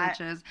hate off the those bat.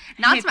 bitches.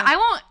 Not Hate to, them.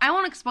 I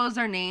won't expose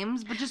their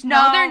names, but just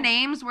No. know their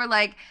names were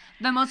like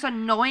the most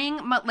annoying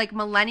like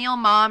millennial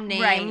mom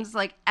names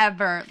like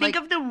ever. Think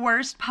like, of the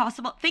worst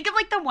possible. Think of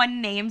like the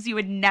one names you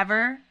would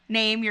never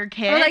name your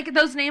kid. or like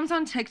those names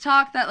on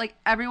TikTok that like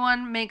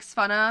everyone makes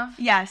fun of.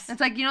 yes.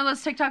 It's like, you know,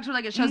 those TikToks where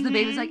like it shows the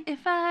baby's like,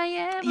 if I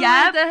ever Yep.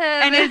 went to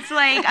heaven. And it's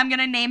like, I'm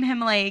gonna name him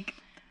like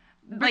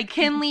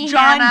McKinley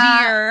John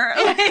Hannah.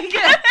 Deere.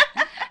 Like,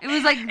 It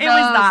was like those It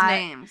was that.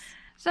 names.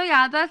 So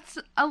yeah, that's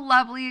a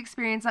lovely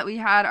experience that we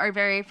had. Our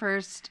very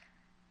first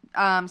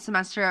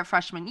semester of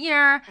freshman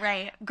year.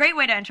 Right. Great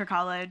way to enter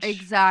college.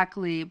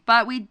 Exactly.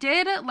 But we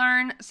did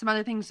learn some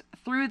other things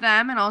through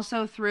them and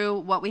also through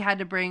what we had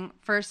to bring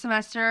first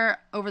semester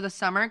over the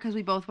summer because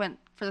we both went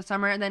for the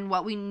summer, and then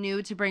what we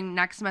knew to bring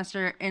next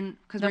semester in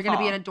because we're going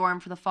to be in a dorm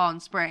for the fall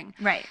and spring.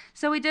 Right.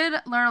 So we did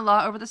learn a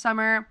lot over the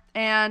summer,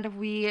 and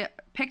we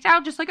picked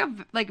out just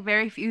like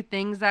very few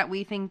things that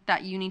we think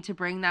that you need to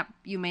bring that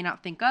you may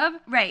not think of.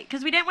 Right,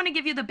 because we didn't want to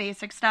give you the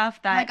basic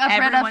stuff that Like a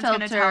Brita everyone's going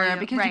to filter, tell you.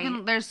 because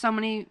right. there's so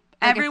many.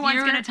 Like Everyone's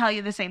going to tell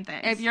you the same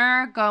things. If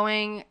you're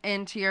going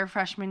into your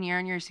freshman year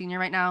and you're a senior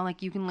right now,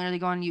 like you can literally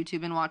go on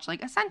YouTube and watch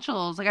like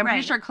essentials. Like I'm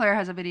pretty sure Claire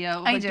has a video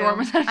of like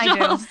dorm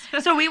essentials. I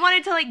do. So we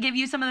wanted to like give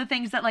you some of the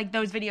things that like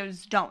those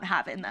videos don't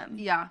have in them.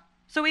 Yeah.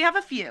 So we have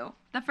a few.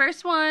 The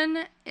first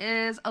one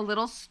is a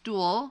little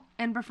stool,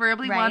 and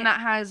preferably one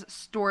that has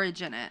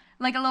storage in it.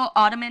 Like a little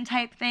ottoman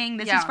type thing.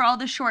 This is for all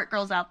the short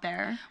girls out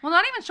there. Well,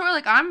 not even short.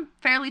 Like, I'm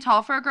fairly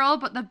tall for a girl,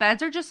 but the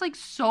beds are just, like,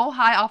 so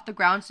high off the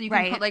ground, so you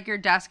can put, like, your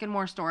desk and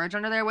more storage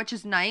under there, which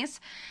is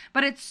nice.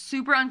 But it's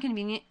super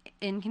inconvenient.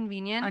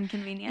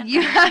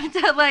 You have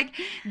to, like,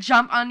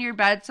 jump on your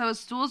bed. So a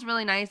stool is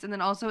really nice, and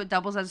then also it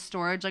doubles as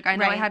storage. Like, I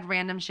know I had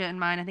random shit in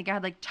mine. I think I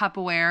had, like,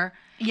 Tupperware.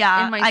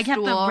 Yeah, in my I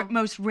stool. kept the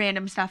most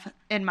random stuff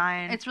in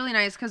mine. It's really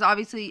nice because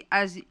obviously,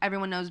 as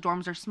everyone knows,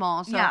 dorms are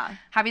small. So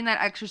having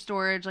that extra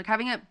storage, like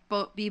having it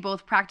be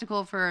both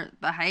practical for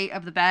the height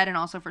of the bed and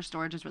also for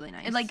storage is really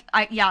nice.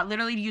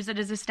 Literally use it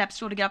as a step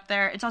stool to get up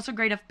there. It's also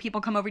great if people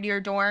come over to your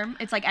dorm.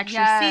 It's like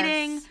extra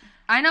seating.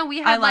 I know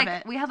we had like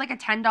a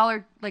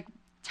 $10 like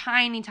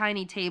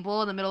tiny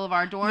table in the middle of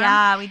our dorm.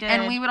 Yeah, we did.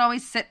 And we would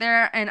always sit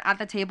there and at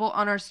the table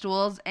on our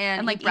stools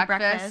and like eat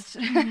breakfast.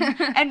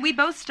 Mm-hmm. And we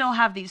both still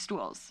have these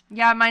stools.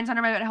 Yeah, mine's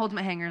under my bed. It holds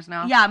my hangers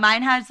now. Yeah,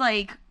 mine has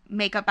like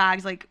makeup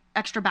bags, like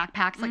extra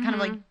backpacks, like kind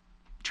of like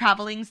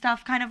traveling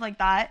stuff, kind of like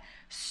that.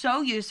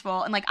 So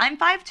useful. And like I'm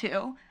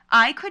 5'2".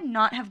 I could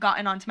not have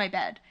gotten onto my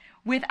bed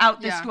without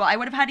this stool. I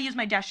would have had to use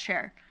my desk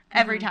chair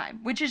every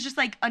time, which is just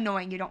like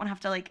annoying. You don't want to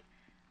have to like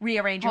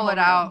rearrange your whole room.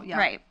 Out. Yeah.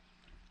 Right.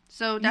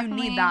 So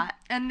definitely you need that.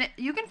 And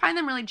you can find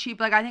them really cheap.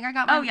 Like I think I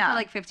got mine for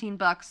like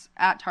 $15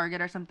 at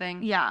Target or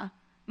something. Yeah.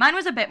 Mine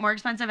was a bit more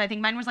expensive. I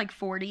think mine was like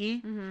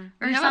 $40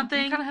 or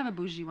something. You kind of have a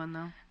bougie one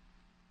though.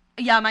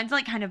 Yeah, mine's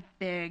like kind of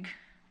big.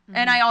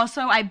 And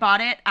I bought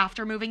it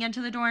after moving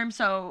into the dorm,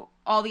 so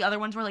all the other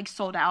ones were like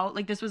sold out.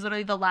 Like this was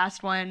literally the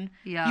last one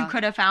you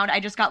could have found. I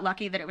just got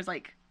lucky that it was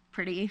like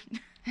pretty.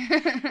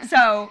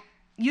 So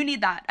you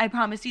need that. I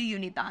promise you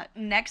need that.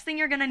 Next thing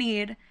you're going to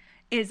need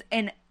is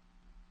an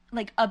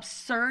like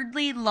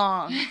absurdly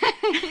long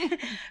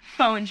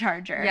phone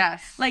charger.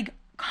 Yes. Like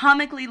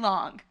comically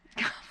long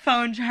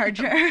phone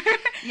charger.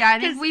 Yeah, I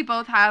think we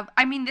both have.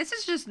 I mean, this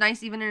is just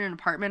nice even in an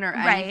apartment or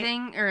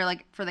anything or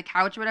like for the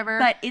couch or whatever.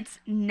 But it's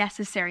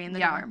necessary in the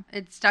dorm.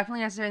 It's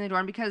definitely necessary in the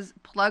dorm because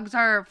plugs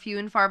are few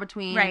and far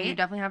between. Right. You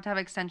definitely have to have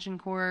extension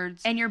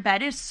cords. And your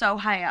bed is so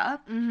high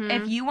up.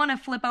 If you want to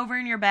flip over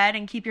in your bed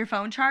and keep your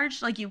phone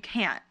charged, like you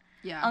can't.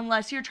 Yeah.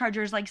 Unless your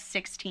charger is like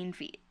 16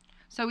 feet.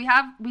 So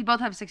we both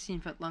have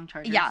 16-foot long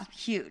chargers. Yeah,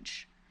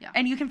 huge. Yeah.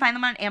 And you can find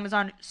them on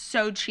Amazon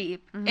so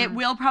cheap. It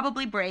will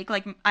probably break.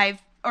 Like I've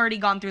already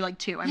gone through like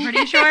 2, I'm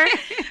pretty sure.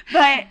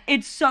 But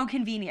it's so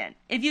convenient.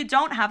 If you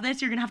don't have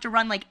this, you're going to have to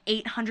run like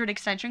 800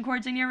 extension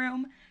cords in your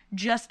room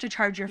just to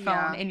charge your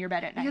phone in your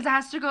bed at night. Because it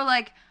has to go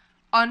like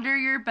under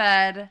your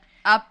bed,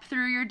 up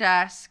through your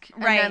desk,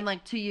 and then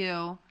like to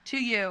you.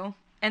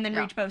 And then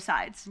reach both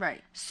sides.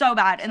 Right. So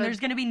bad. And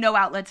there's going to be no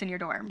outlets in your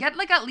dorm. Get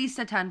like at least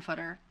a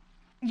 10-footer.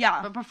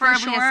 Yeah, but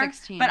preferably a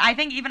 16. But I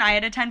think even I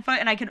had a 10-foot,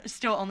 and I could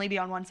still only be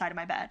on one side of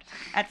my bed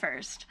at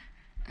first.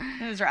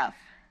 It was rough.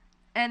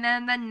 And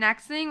then the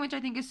next thing, which I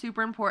think is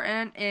super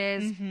important,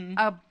 is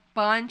a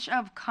bunch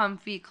of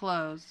comfy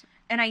clothes.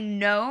 And I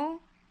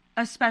know,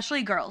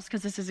 especially girls,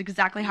 because this is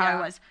exactly how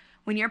I was.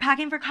 When you're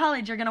packing for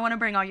college, you're gonna want to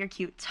bring all your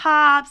cute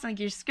tops,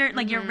 like your skirt,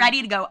 like you're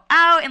ready to go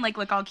out and like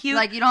look all cute.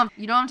 Like you don't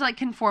have to like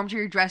conform to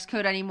your dress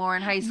code anymore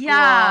in high school.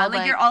 Yeah,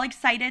 like you're all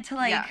excited to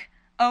like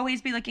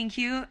always be looking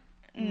cute.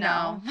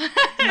 No.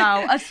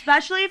 No.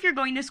 Especially if you're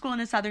going to school in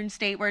a southern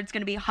state where it's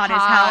going to be hot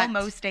as hell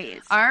most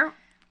days. Our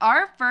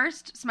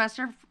first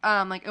semester,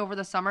 like over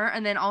the summer,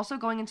 and then also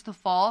going into the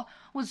fall,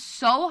 was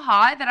so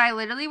hot that I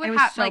literally would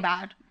have so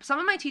bad. Some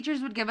of my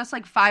teachers would give us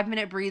like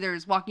 5-minute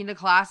breathers walking to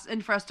class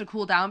and for us to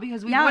cool down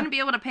because we wouldn't be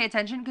able to pay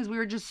attention because we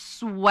were just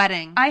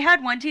sweating. I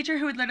had one teacher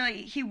who would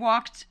he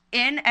walked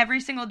in every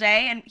single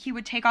day and he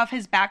would take off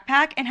his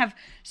backpack and have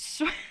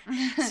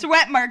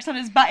sweat marks on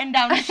his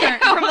button-down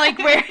shirt from like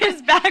where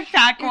his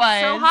backpack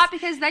was. It's so hot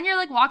because then you're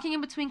like walking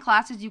in between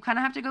classes. You kind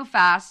of have to go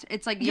fast.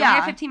 It's like you only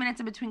have 15 minutes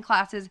in between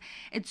classes.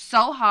 It's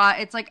so hot.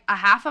 It's like a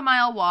half a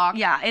mile walk.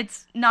 Yeah,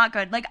 it's not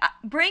good. Like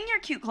bring your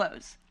cute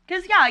clothes.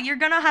 Because, you're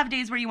going to have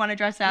days where you want to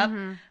dress up,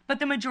 but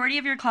the majority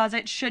of your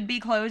closet should be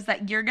clothes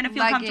that you're going to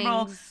feel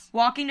comfortable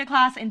walking to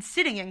class and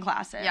sitting in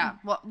class in. Yeah,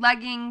 well,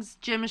 leggings,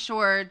 gym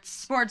shorts.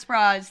 Sports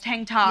bras,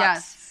 tank tops.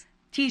 Yes.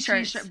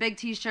 T-shirts. Big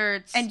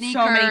t-shirts, And sneakers.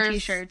 so many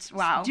t-shirts.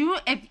 Wow.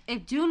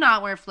 Do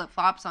not wear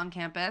flip-flops on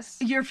campus.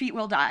 Your feet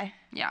will die.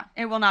 Yeah.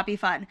 It will not be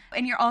fun.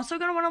 And you're also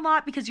going to want a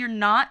lot because you're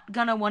not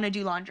going to want to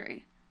do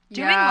laundry.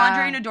 Doing Yeah.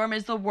 laundry in a dorm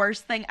is the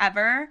worst thing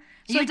ever.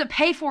 So You have to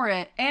pay for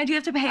it. and you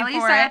have to pay At for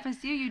least it. at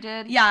FSU you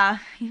did. Yeah,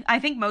 I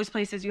think most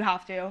places you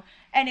have to.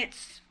 And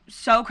it's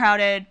so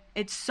crowded.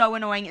 It's so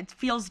annoying. It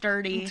feels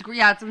dirty. It's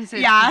gonna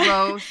say Yeah. it's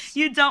gross.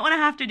 You don't want to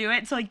have to do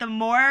it. So, like, the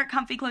more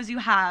comfy clothes you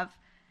have,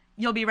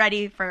 you'll be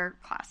ready for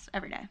class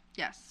every day.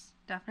 Yes,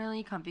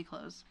 definitely comfy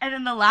clothes. And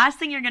then the last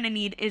thing you're going to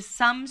need is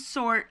some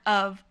sort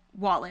of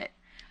wallet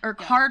or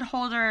card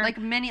holder. Like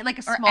a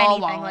or small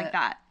anything wallet. like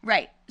that.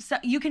 Right. So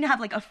you can have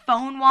like a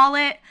phone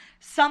wallet,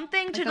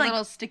 something to Like, like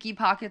little sticky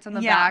pockets on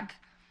the Yeah. back.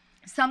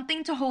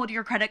 something to hold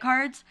your credit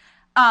cards.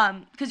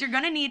 Because you're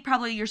gonna need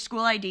probably your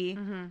school ID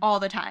all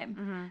the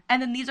time.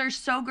 And then these are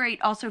so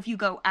great also if you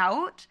go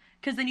out,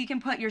 because then you can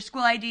put your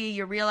school ID,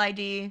 your real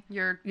ID,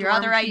 Your your dorm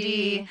other ID,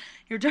 key.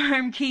 your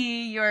dorm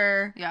key,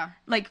 your Yeah.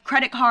 like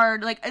credit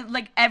card,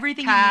 like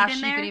everything Cash you need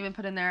in there. you can even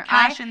put in there.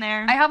 Cash in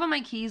there. I have on my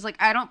keys, like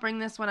I don't bring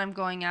this when I'm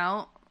going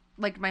out,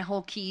 like my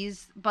whole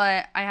keys,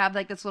 but I have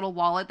like this little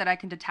wallet that I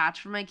can detach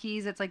from my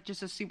keys. It's like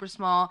just a super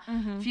small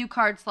few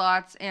card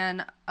slots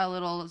and a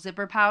little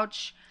zipper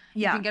pouch.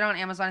 Yeah. You can get it on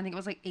Amazon. I think it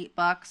was like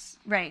 $8.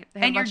 Right. They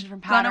have And a you're bunch of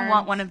different gonna want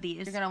patterns. one of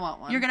these. You're gonna want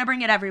one. You're gonna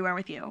bring it everywhere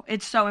with you.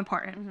 It's so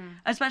important.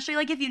 Especially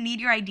like if you need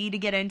your ID to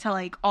get into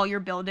like all your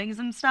buildings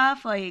and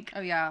stuff, like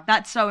Oh yeah.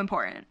 that's so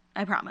important.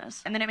 I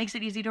promise. And then it makes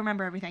it easy to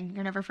remember everything.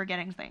 You're never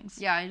forgetting things.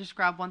 Yeah, you just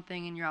grab one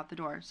thing and you're out the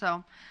door.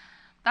 So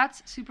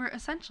that's super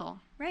essential.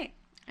 Right.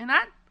 And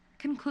that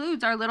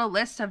concludes our little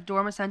list of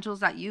dorm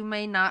essentials that you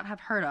may not have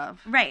heard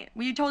of. Right.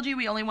 We told you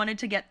we only wanted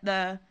to get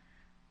the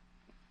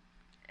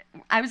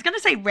I was gonna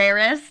say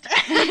rarest.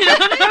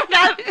 I don't know if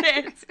that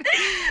fits.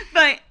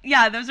 But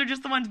yeah, those are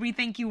just the ones we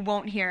think you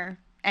won't hear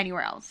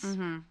anywhere else.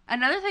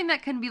 Another thing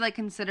that can be like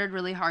considered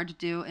really hard to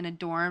do in a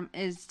dorm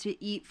is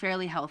to eat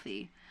fairly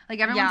healthy. Like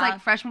everyone's Yeah.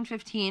 like freshman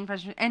 15,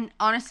 and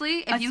honestly,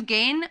 if Us- you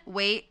gain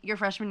weight your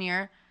freshman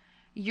year,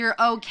 you're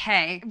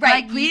okay.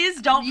 Right. Like,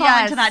 Please don't fall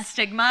yes. into that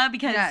stigma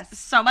because Yes.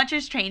 so much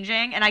is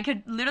changing and I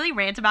could literally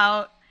rant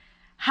about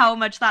how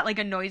much that like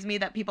annoys me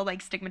that people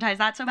like stigmatize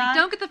that so bad.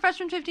 Don't get the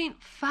freshman 15.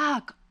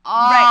 Fuck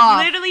Right,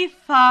 off. literally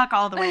fuck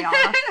all the way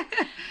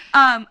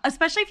off.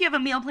 Especially if you have a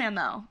meal plan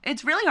though.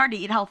 It's really hard to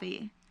eat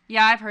healthy.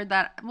 Yeah, I've heard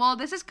that. Well,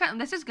 this is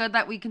good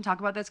that we can talk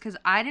about this because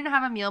I didn't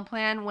have a meal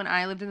plan when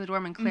I lived in the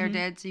dorm and Claire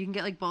did, so you can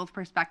get like both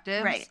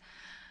perspectives. Right.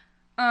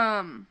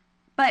 Um,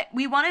 But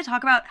we want to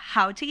talk about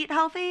how to eat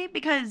healthy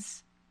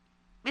because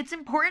it's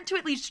important to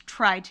at least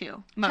try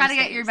to. Try to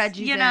get your veggies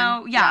You in.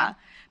 know, yeah. Yeah.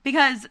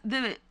 Because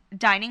the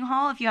dining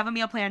hall, if you have a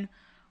meal plan,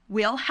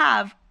 will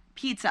have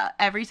pizza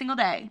every single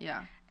day.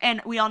 yeah. And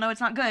we all know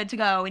it's not good to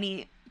go and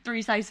eat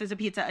 3 slices of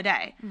pizza a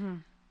day.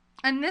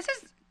 And this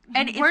is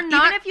And even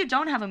if you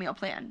don't have a meal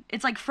plan,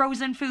 it's like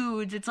frozen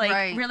foods. It's like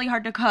Right. really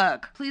hard to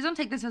cook. Please don't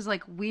take this as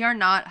like we are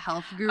not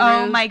health gurus.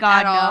 Oh my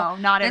God, at all.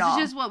 no, not at this all.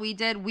 This is just what we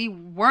did. We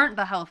weren't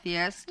the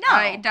healthiest. No.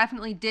 I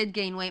definitely did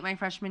gain weight my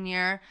freshman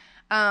year.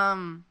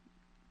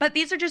 But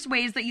these are just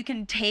ways that you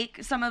can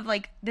take some of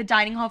like the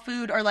dining hall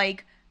food or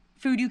like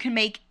food you can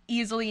make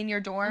easily in your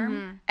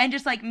dorm and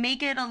just like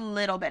make it a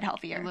little bit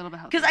healthier. A little bit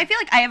Because healthier. I feel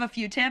like I have a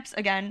few tips.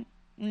 Again,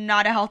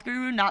 not a health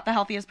guru, not the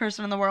healthiest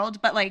person in the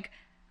world, but like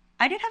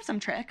I did have some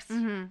tricks.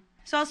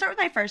 So I'll start with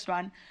my first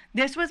one.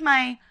 This was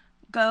my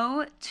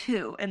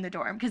go-to in the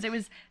dorm because it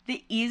was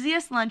the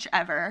easiest lunch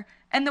ever.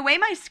 And the way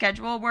my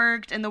schedule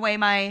worked and the way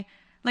my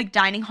like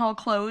dining hall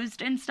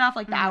closed and stuff,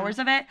 like the hours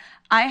of it,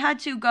 I had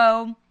to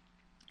go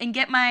and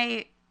get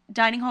my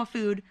dining hall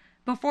food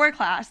before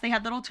class. They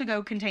had little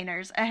to-go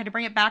containers. I had to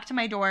bring it back to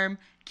my dorm,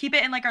 keep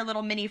it in like our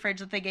little mini fridge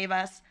that they gave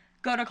us,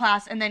 go to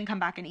class, and then come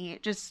back and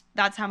eat. Just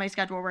that's how my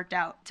schedule worked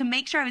out. To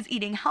make sure I was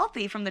eating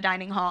healthy from the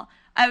dining hall,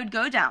 I would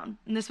go down,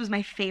 and this was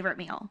my favorite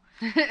meal.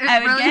 I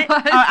would really get.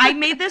 was. I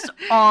made this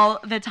all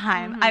the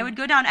time. I would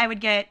go down. I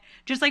would get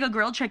just like a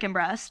grilled chicken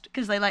breast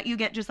because they let you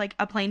get just like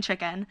a plain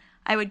chicken.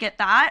 I would get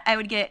that. I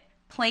would get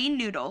plain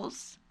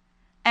noodles,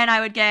 and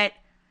I would get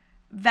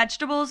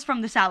vegetables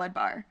from the salad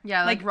bar.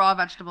 Yeah, like raw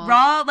vegetables.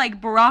 Raw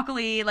like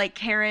broccoli, like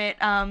carrot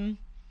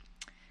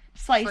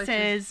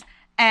slices.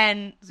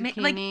 And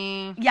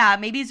Zucchini. yeah,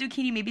 maybe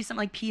zucchini, maybe some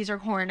like peas or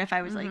corn if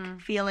I was like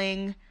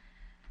feeling,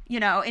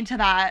 into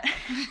that.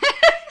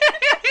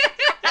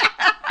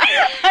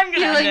 I'm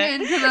gonna Feeling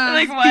end it. into those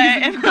like peas what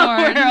and in the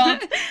corn. world?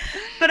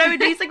 But I would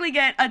basically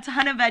get a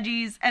ton of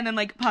veggies and then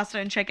like pasta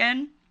and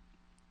chicken.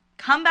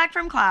 Come back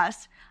from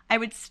class, I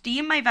would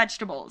steam my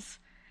vegetables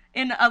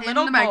in a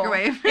little the bowl.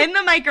 microwave. In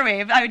the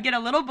microwave. I would get a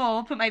little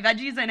bowl, put my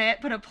veggies in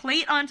it, put a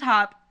plate on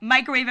top,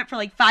 microwave it for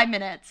like 5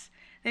 minutes.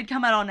 They'd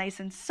come out all nice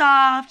and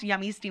soft,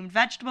 yummy steamed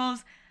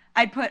vegetables.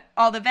 I'd put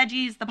all the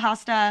veggies, the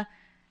pasta,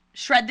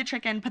 shred the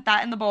chicken, put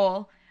that in the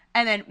bowl,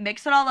 and then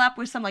mix it all up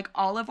with some like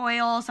olive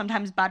oil,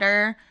 sometimes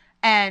butter,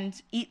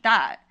 and eat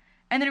that.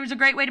 And then it was a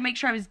great way to make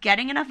sure I was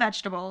getting enough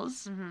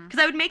vegetables. Because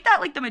I would make that,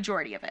 like, the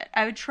majority of it.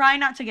 I would try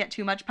not to get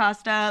too much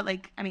pasta.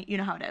 Like, I mean, you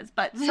know how it is.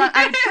 But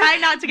I would try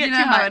not to get You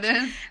know too how much. it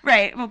is.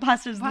 Right. Well,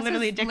 pasta's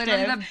literally addictive.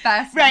 Literally the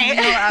best Right.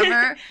 meal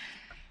ever.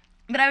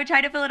 But I would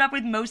try to fill it up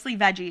with mostly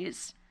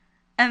veggies.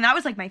 And that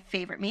was, like, my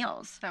favorite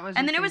meals. That was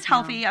and your then it was favorite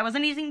healthy. meal. I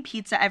wasn't eating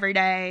pizza every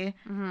day.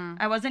 Mm-hmm.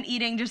 I wasn't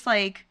eating just,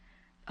 like,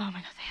 oh, my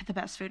God, they had the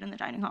best food in the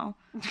dining hall.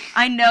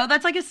 I know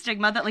that's, like, a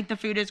stigma that, like, the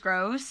food is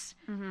gross.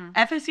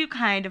 FSU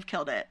kind of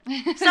killed it.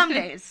 Some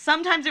days.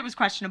 Sometimes it was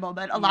questionable,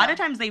 but a lot of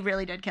times they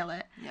really did kill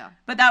it. Yeah.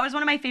 But that was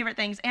one of my favorite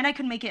things. And I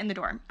could make it in the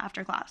dorm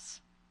after class,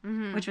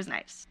 which was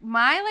nice.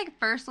 My, like,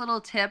 first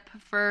little tip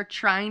for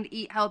trying to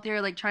eat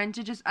healthier, like, trying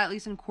to just at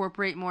least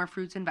incorporate more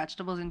fruits and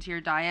vegetables into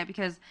your diet,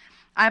 because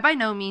I by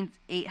no means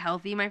ate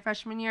healthy my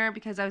freshman year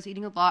because I was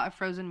eating a lot of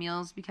frozen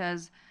meals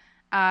because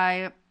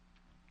I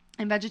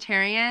am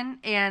vegetarian,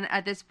 and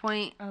at this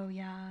point, Oh,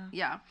 yeah.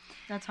 yeah.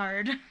 That's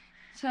hard.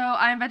 So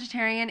I'm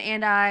vegetarian,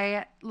 and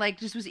I, like,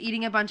 just was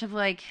eating a bunch of,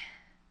 like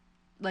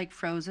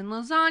frozen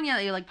lasagna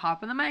that you, like,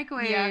 pop in the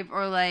microwave,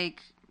 or,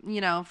 like, you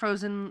know,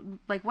 frozen,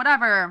 like,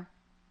 whatever.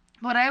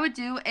 What I would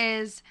do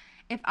is,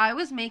 if I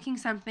was making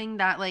something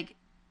that, like,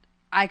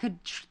 I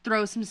could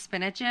throw some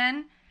spinach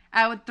in,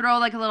 I would throw,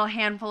 like, a little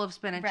handful of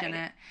spinach in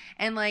it,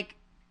 and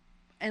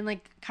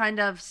kind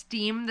of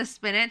steam the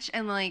spinach,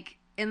 and, like,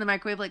 in the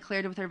microwave, like,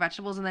 cleared it with her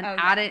vegetables, and then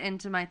add it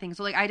into my thing.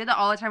 So, like, I did that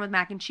all the time with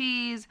mac and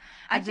cheese.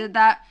 I did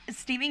that.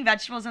 Steaming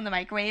vegetables in the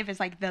microwave is,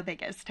 like, the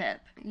biggest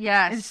tip.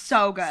 Yes. It's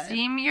so good.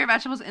 Steam your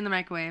vegetables in the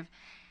microwave.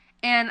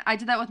 And I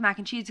did that with mac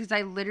and cheese because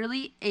I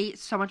literally ate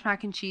so much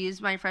mac and cheese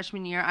my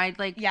freshman year. I,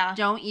 like,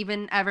 don't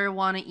even ever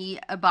want to eat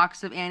a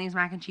box of Annie's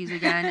mac and cheese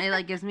again. It,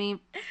 like, gives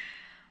me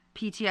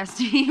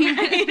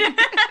PTSD.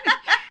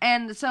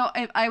 And so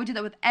I would do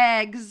that with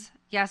eggs.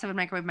 Yes, I would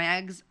microwave my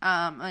eggs.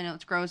 I know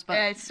it's gross, but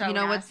it's so you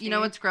know nasty.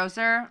 what's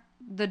grosser?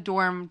 The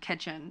dorm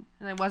kitchen.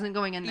 And I wasn't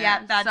going in there.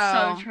 Yeah, that's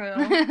so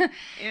true.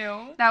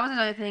 Ew. That was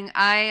another thing.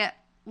 I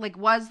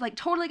was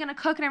totally gonna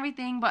cook and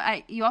everything,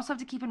 but you also have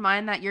to keep in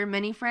mind that your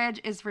mini fridge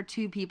is for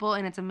 2 people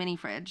and it's a mini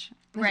fridge.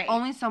 There's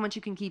only so much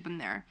you can keep in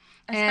there.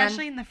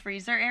 Especially in the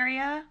freezer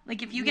area.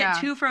 Like, if you get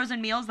 2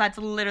 frozen meals, that's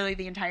literally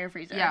the entire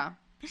freezer. Yeah.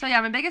 So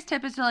yeah, my biggest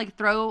tip is to, like,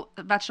 throw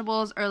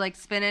vegetables or, like,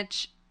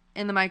 spinach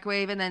in the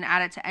microwave and then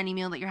add it to any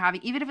meal that you're having,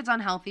 even if it's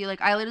unhealthy.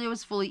 Like, I literally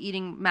was fully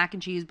eating mac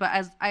and cheese, but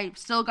as I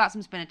still got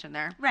some spinach in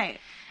there. Right.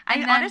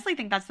 And I then, honestly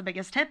think that's the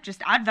biggest tip.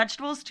 Just add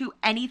vegetables to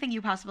anything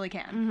you possibly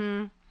can.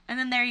 Mm-hmm. And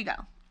then there you go.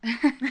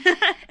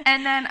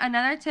 And then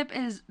another tip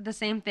is the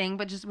same thing,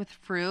 but just with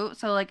fruit.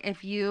 So, like,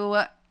 if you...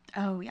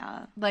 Oh,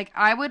 yeah. Like,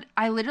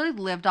 I literally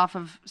lived off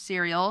of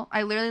cereal.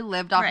 I literally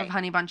lived off of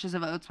Honey Bunches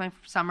of Oats my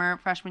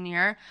freshman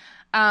year.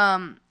 So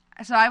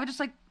I would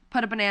just, like,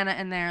 put a banana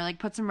in there, like,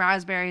 put some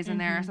raspberries in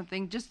there or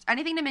something. Just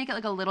anything to make it,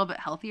 like, a little bit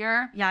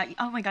healthier. Yeah.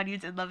 Oh, my God, you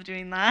did love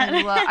doing that.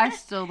 I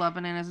still love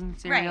bananas in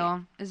cereal.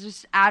 Right. It's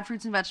just add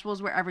fruits and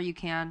vegetables wherever you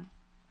can.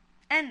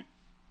 And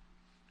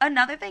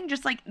another thing,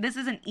 just, like, this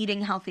isn't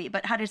eating healthy,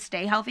 but how to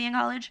stay healthy in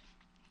college.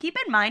 Keep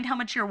in mind how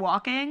much you're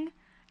walking,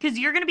 because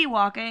you're going to be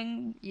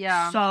walking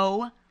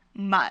so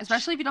much.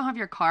 Especially if you don't have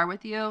your car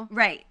with you.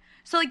 Right.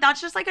 So, like,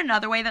 that's just, like,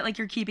 another way that, like,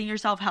 you're keeping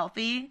yourself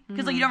healthy,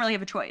 because, like, you don't really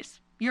have a choice.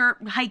 You're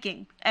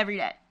hiking every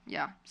day.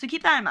 Yeah. So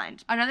keep that in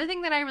mind. Another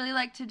thing that I really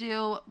like to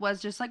do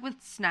was just, like, with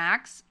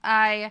snacks,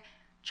 I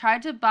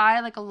tried to buy,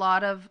 like, a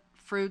lot of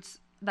fruits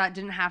that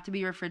didn't have to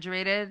be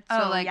refrefrigerated.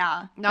 So,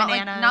 not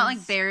bananas.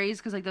 like berries,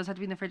 because, like, those have to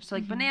be in the fridge. So,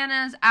 like,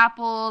 bananas,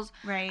 apples.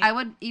 Right. I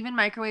would even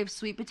microwave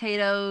sweet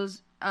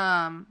potatoes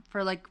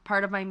for, like,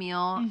 part of my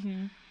meal.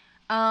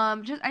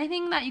 Just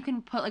anything that you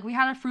can put. Like, we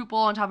had a fruit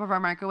bowl on top of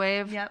our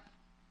microwave. Yep.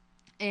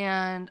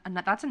 And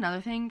that's another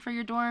thing for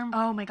your dorm.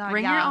 Oh, my God,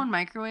 Bring your own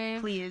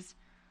microwave. Please.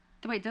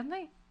 Wait, didn't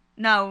they?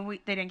 No,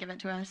 they didn't give it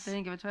to us. They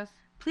didn't give it to us?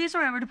 Please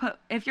remember to put,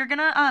 if you're going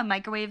to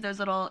microwave those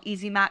little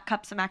Easy Mac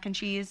cups of mac and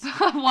cheese.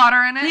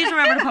 Water in it. Please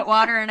remember to put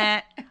water in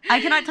it.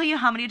 I cannot tell you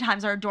how many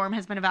times our dorm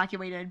has been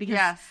evacuated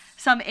because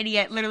some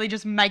idiot literally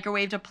just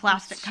microwaved a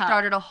plastic cup.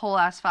 Started a whole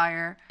ass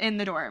fire. In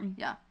the dorm.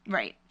 Yeah.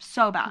 Right.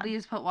 So bad.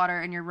 Please put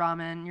water in your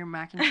ramen, your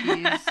mac and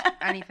cheese,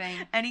 anything.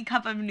 Any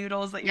cup of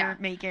noodles that you're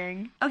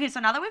making. Okay, so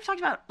now that we've talked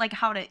about, like,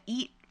 how to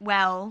eat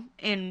well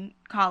in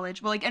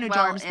college, well, like, in a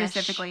dorm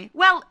specifically.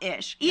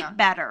 Well-ish. Eat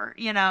better,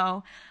 you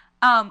know.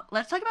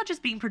 Let's talk about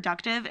just being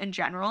productive in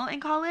general in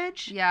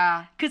college.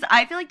 Yeah. Because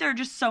I feel like there are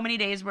just so many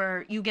days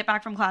where you get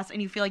back from class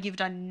and you feel like you've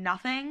done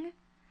nothing.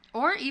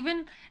 Or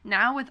even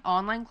now with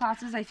online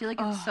classes, I feel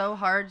like it's so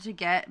hard to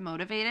get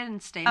motivated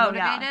and stay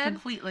motivated. Oh, yeah,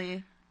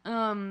 completely.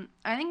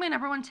 I think my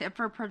number one tip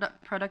for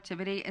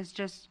productivity is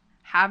just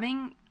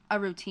having a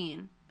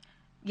routine.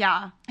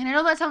 Yeah. And I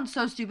know that sounds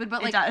so stupid,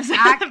 but, like, it does.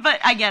 But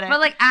I get it. But,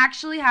 like,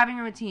 actually having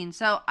a routine.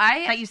 So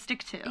that you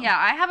stick to. Yeah,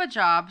 I have a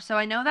job, so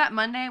I know that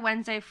Monday,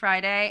 Wednesday,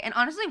 Friday, and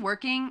honestly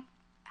working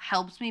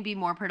helps me be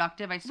more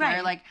productive, I swear.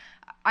 Right. Like,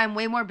 I'm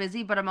way more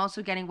busy, but I'm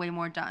also getting way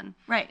more done.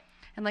 Right.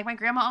 And like my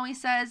grandma always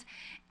says,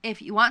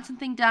 if you want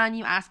something done,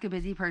 you ask a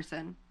busy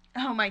person.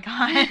 Oh my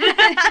God.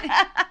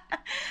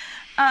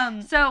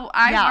 So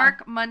I yeah.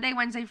 work Monday,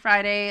 Wednesday,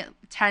 Friday,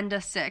 10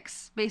 to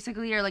 6,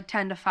 basically, or like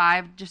 10 to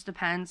 5, just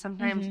depends.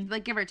 Sometimes,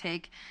 like give or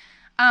take.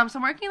 So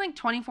I'm working like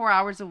 24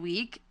 hours a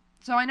week.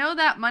 So I know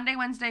that Monday,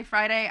 Wednesday,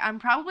 Friday, I'm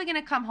probably going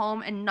to come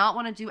home and not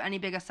want to do any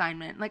big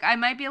assignment. Like I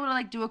might be able to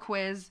like do a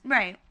quiz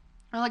Right.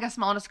 or like a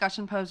small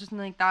discussion post or something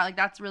like that. Like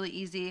that's really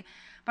easy.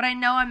 But I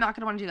know I'm not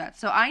going to want to do that.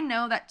 So I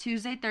know that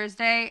Tuesday,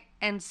 Thursday,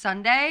 and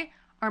Sunday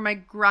are my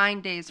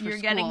grind days for You're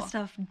school. getting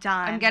stuff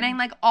done. I'm getting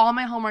like all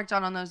my homework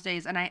done on those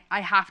days, and I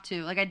have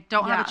to. Like I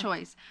don't have a Yeah.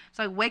 choice.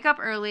 So I wake up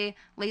early.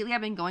 Lately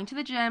I've been going to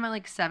the gym at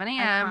like 7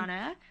 a.m.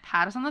 Iconic.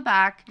 Pat us on the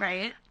back.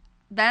 Right.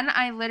 Then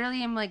I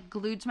literally am like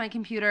glued to my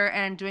computer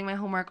and doing my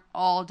homework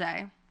all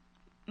day.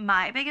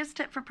 My biggest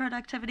tip for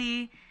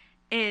productivity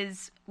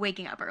is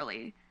waking up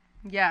early.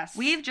 Yes.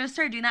 We've just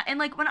started doing that. And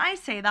like when I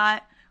say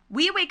that,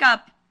 we wake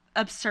up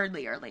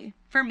absurdly early.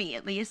 For me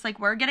at least. Like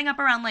we're getting up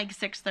around like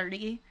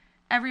 6:30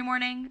 every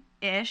morning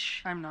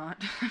ish. I'm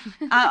not.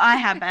 I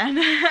have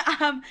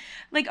been.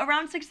 Like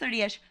around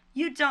 6:30ish.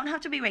 You don't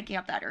have to be waking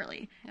up that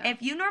early. Yeah.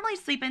 If you normally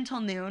sleep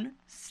until noon,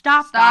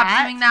 stop Stop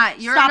that. doing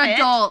that. You're Stop an it.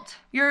 adult.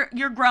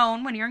 You're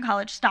grown when you're in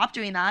college. Stop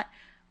doing that.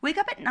 Wake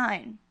up at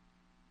 9.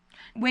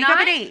 Wake up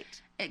at 9?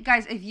 8.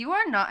 Guys, if you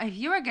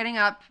are getting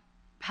up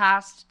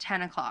past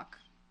 10 o'clock,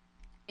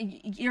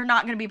 You're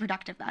not going to be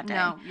productive that day.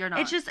 No, you're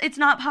not. It's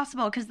not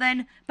possible because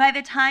then by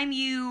the time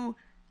you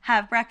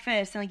have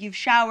breakfast and like you've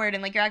showered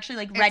and like you're actually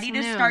like ready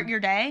to noon. start your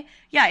day,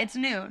 yeah, it's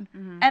noon.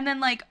 And then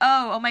like,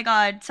 oh my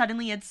God,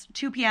 suddenly it's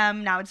 2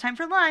 p.m. Now it's time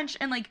for lunch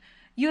and like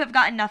you have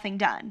gotten nothing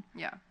done.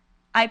 yeah.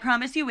 I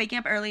promise you waking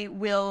up early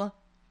will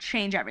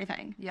change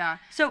everything. Yeah.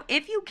 So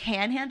if you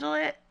can handle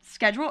it,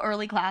 schedule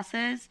early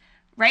classes.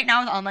 Right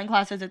now with online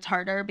classes, it's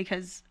harder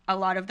because a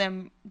lot of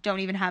them don't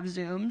even have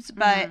Zooms.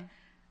 But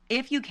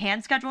if you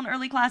can schedule an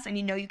early class and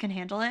you know you can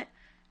handle it,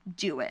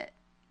 do it.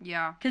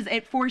 Yeah. Because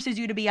it forces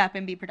you to be up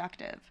and be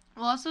productive.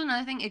 Well, also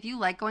another thing, if you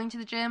like going to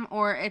the gym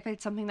or if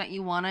it's something that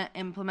you want to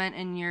implement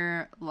in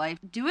your life,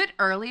 do it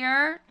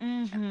earlier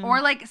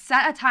or like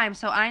set a time.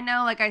 So I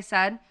know, like I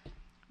said,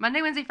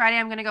 Monday, Wednesday, Friday,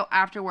 I'm going to go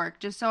after work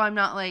just so I'm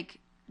not like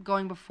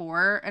going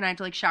before and I have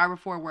to like shower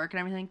before work and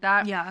everything like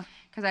that. Yeah.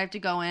 Because I have to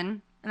go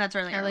in And that's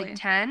really at early. like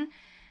 10.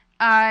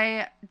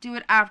 I do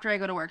it after I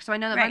go to work. So I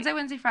know that Right. Wednesday,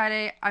 Wednesday,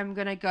 Friday, I'm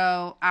going to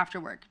go after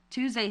work.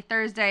 Tuesday,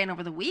 Thursday, and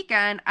over the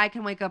weekend, I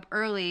can wake up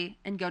early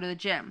and go to the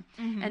gym.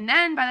 And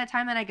then by the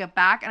time that I get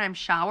back and I'm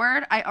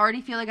showered, I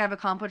already feel like I've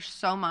accomplished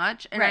so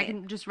much and I Right.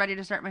 can just ready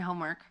to start my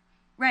homework.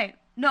 Right.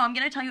 No, I'm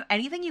going to tell you,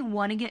 anything you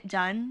want to get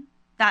done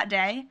that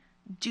day,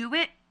 do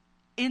it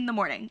in the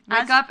morning. Wake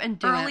as up and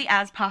do early it.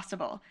 as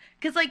possible.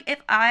 Because, like,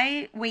 if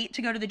I wait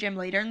to go to the gym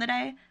later in the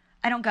day,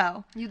 I don't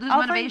go. You lose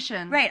I'll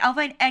motivation. Right. I'll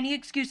find any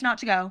excuse not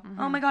to go.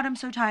 Oh my God, I'm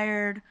so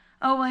tired.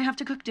 Oh, I have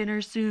to cook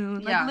dinner soon.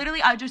 Like, Yeah.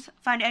 literally, I just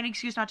find any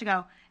excuse not to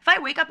go. If I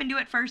wake up and do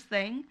it first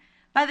thing,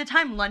 by the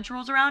time lunch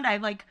rolls around,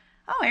 I'm like,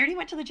 oh, I already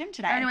went to the gym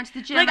today. I already went to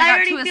the gym. Like, I got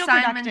already 2 feel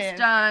assignments productive.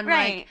 done.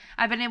 Right. Like,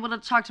 I've been able to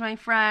talk to my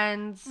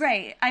friends.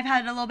 Right. I've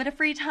had a little bit of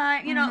free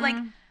time. You know, like,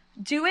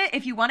 do it.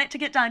 If you want it to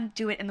get done,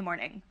 do it in the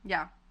morning.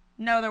 Yeah.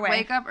 No other way.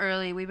 Wake up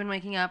early. We've been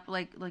waking up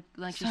like you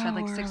So said,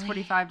 like early.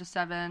 6:45 to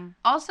 7.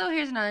 Also,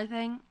 here's another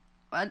thing,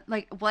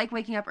 like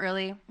waking up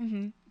early.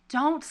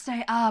 Don't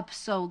stay up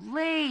so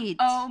late.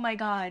 Oh my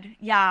God.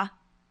 Yeah.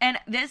 And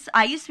this,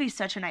 I used to be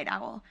such a night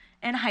owl.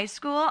 In high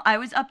school, I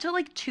was up till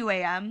like 2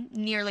 a.m.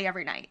 nearly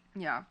every night.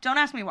 Yeah. Don't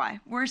ask me why.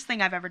 Worst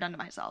thing I've ever done to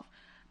myself.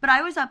 But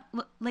I was up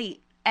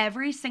late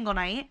every single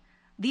night.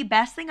 The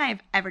best thing I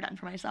have ever done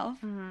for myself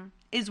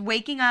is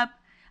waking up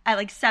at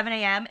like 7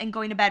 a.m. and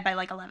going to bed by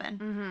like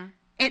 11.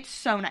 It's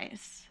so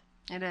nice.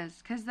 It is,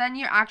 because then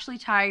you're actually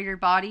tired. Your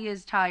body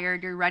is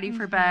tired. You're ready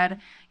for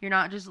bed. You're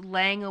not just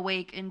laying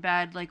awake in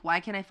bed like, why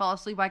can't I fall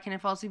asleep? Why can't I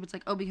fall asleep? It's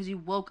like, oh, because you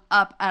woke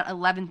up at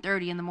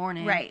 11:30 in the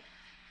morning. Right.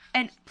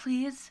 And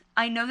please,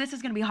 I know this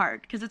is going to be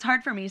hard because it's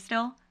hard for me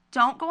still.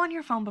 Don't go on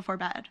your phone before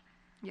bed.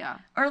 Yeah.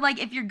 Or like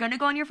if you're going to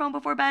go on your phone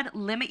before bed,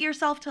 limit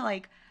yourself to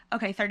like,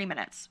 okay, 30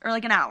 minutes or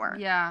like an hour.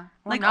 Yeah.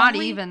 Or Like, not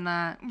only- even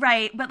that.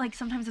 Right. But like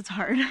sometimes it's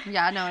hard.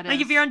 Yeah, no, it is.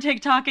 Like if you're on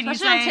TikTok and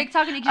Especially you say, on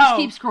TikTok and you can just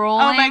keep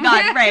scrolling. Oh my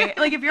God, right.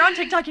 Like if you're on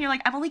TikTok and you're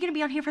like, I'm only going to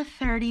be on here for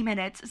 30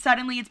 minutes.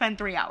 Suddenly it's been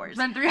 3 hours. It's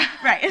been 3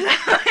 Right.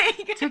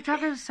 Like,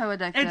 TikTok is so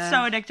addictive. it's so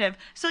addictive.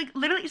 So like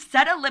literally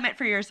set a limit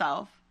for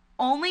yourself.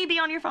 Only be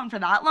on your phone for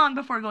that long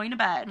before going to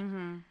bed.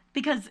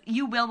 Because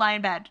you will lie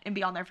in bed and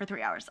be on there for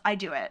 3 hours. I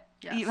do it.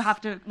 Yes. You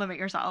have to limit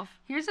yourself.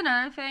 Here's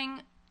another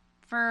thing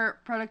for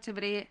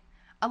productivity.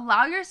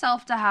 Allow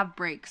yourself to have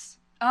breaks.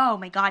 Oh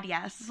my God,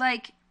 yes.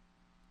 Like,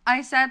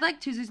 I said,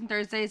 like, Tuesdays and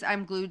Thursdays,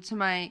 I'm glued to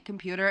my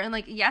computer. And,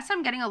 like, yes,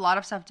 I'm getting a lot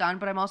of stuff done,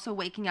 but I'm also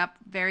waking up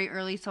very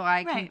early so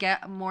I can Right.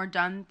 get more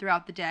done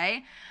throughout the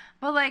day.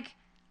 But, like,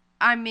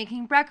 I'm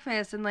making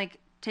breakfast and, like,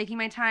 taking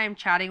my time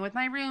chatting with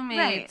my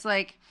roommates.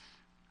 Like,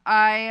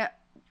 I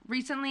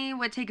recently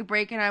would take a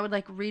break and I would,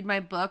 like, read my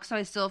book so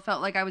I still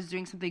felt like I was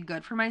doing something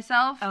good for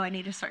myself. Oh, I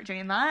need to start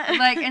doing that.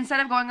 Like, instead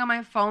of going on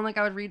my phone, like,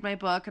 I would read my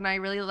book, and I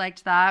really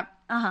liked that.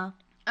 Uh-huh.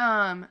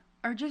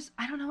 or just,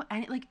 I don't know,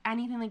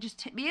 anything, like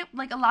just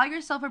allow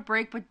yourself a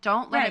break, but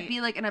don't let it be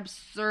like an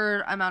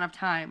absurd amount of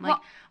time. Like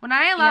when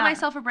I allow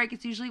myself a break,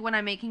 it's usually when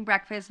I'm making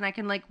breakfast and I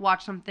can like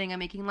watch something. I'm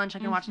making lunch, I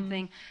can watch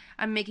something.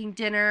 I'm making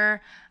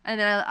dinner, and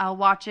then I'll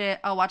watch it.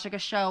 I'll watch like a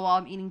show while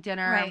I'm eating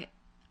dinner. Right.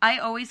 I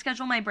always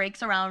schedule my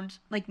breaks around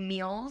like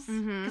meals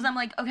because I'm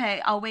like, okay,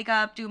 I'll wake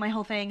up, do my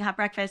whole thing, have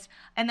breakfast,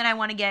 and then I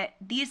want to get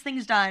these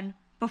things done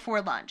before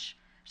lunch.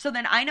 So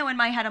then I know in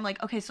my head, I'm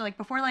like, okay, so like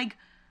before like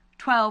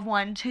 12,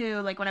 1,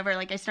 2, like whenever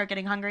like I start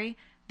getting hungry,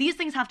 these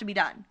things have to be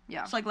done.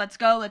 Yeah. So like, let's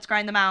go, let's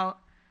grind them out.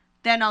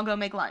 Then I'll go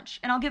make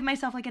lunch. And I'll give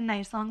myself like a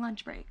nice long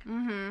lunch break.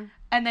 And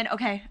then,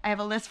 okay, I have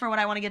a list for what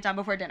I want to get done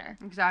before dinner.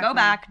 Exactly. Go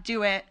back,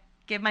 do it,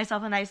 give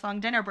myself a nice long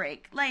dinner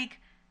break. Like,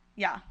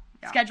 yeah.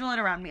 Schedule it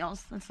around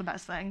meals. That's the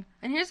best thing.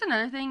 And here's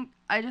another thing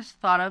I just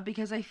thought of,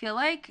 because I feel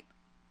like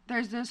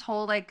there's this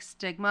whole like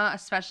stigma,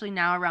 especially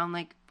now around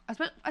like,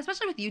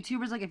 especially with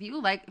YouTubers. Like if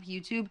you like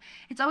YouTube,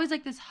 it's always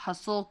like this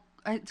hustle.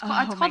 It's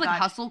called like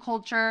hustle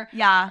culture.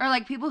 Yeah. Or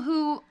like people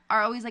who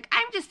are always like,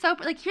 I'm just so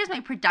like, here's my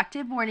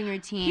productive morning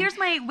routine. Here's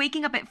my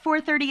waking up at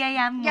 4:30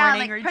 a.m. morning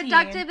like routine.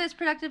 Productive this,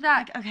 productive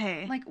that. Like,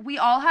 okay. Like we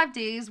all have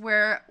days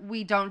where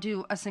we don't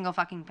do a single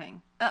fucking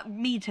thing.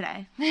 Me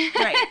today.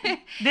 Right.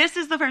 This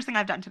is the first thing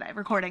I've done today,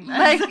 recording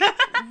this.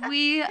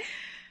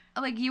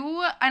 Like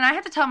you, and I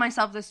have to tell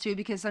myself this too,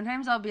 because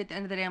sometimes I'll be at the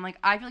end of the day, I'm like,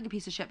 I feel like a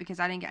piece of shit because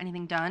I didn't get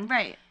anything done.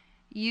 Right.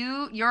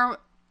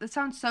 It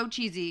sounds so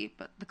cheesy,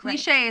 but the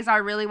cliches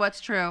are really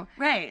what's true.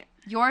 Right.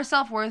 Your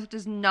self-worth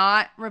does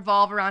not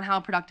revolve around how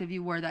productive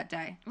you were that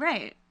day.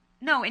 Right.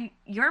 No, and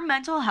your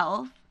mental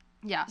health,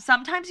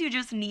 sometimes you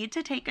just need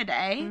to take a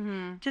day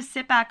to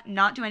sit back,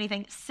 not do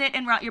anything, sit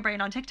and rot your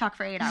brain on TikTok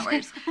for 8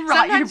 hours.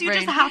 Sometimes you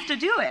just have to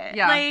do it.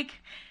 Yeah. Like,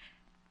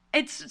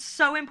 it's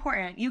so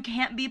important. You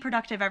can't be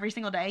productive every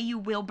single day. You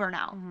will burn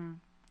out.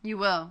 You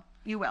will.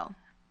 You will.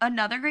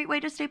 Another great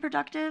way to stay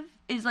productive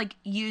is, like,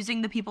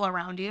 using the people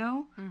around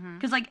you.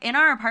 Because, like, in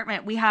our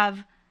apartment, we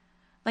have,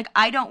 like,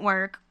 I don't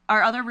work.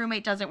 Our other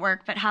roommate doesn't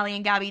work, but Hallie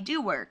and Gabby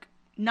do work.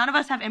 None of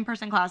us have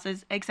in-person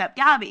classes except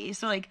Gabby.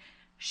 So, like,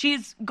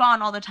 she's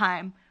gone all the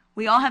time.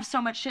 We all have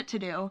so much shit to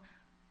do.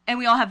 And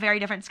we all have very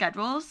different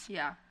schedules.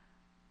 Yeah.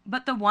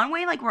 But the one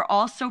way, like, we're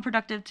all so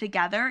productive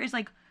together is,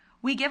 like,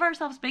 we give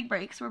ourselves big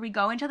breaks where we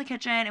go into the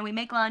kitchen and we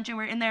make lunch and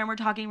we're in there and we're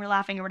talking, we're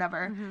laughing or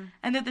whatever.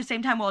 And at the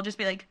same time, we'll just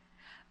be like,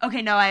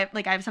 okay, no, I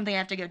have something I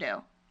have to go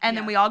do. And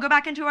then we all go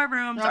back into our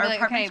rooms. Our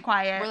apartment's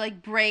quiet. We're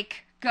like,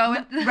 break. Go.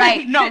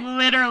 Right. No,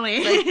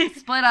 literally. Like,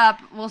 split up.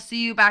 We'll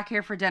see you back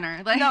here for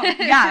dinner. Like, no,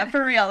 yeah,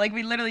 for real. Like,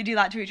 we literally do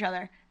that to each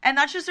other. And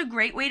that's just a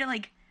great way to,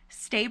 like,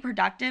 stay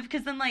productive.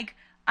 Because then, like,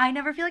 I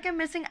never feel like I'm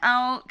missing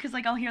out. Because,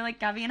 like, I'll hear, like,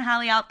 Gabby and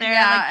Hallie out there.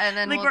 Yeah, like, and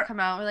then like, we'll come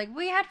out. We're like,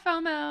 we had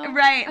FOMO.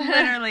 Right,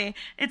 literally.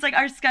 It's like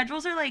our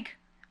schedules are, like,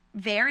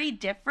 very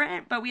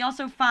different. But we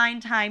also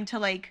find time to,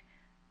 like,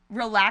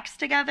 relax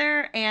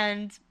together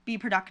and be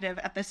productive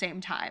at the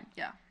same time.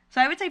 Yeah. So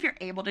I would say if you're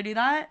able to do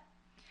that,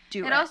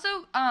 do it. It also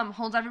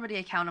holds everybody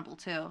accountable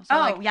too.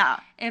 So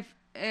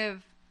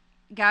if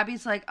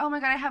Gabby's like, oh my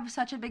god, I have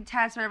such a big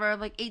test, whatever, I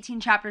have like 18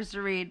 chapters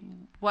to read,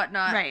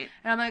 whatnot. Right.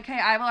 And I'm like, okay,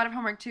 I have a lot of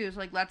homework too, so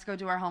like, let's go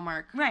do our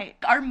homework. Right.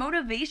 Our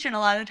motivation a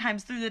lot of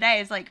times through the day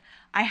is like,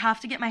 I have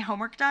to get my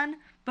homework done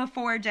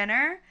before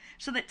dinner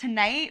so that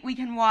tonight we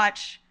can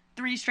watch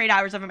 3 straight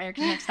hours of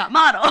America's Next Top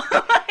Model.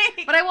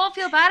 Like, but I won't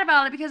feel bad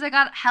about it because I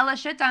got hella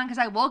shit done because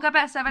I woke up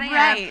at 7 a.m.,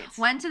 right.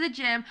 went to the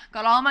gym,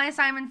 got all my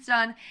assignments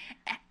done,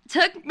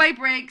 took my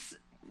breaks,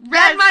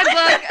 read my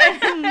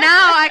book, and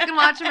now I can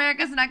watch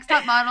America's Next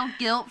Top Model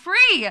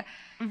guilt-free.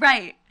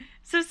 Right.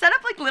 So set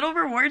up like little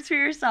rewards for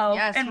yourself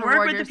and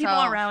work with the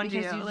people around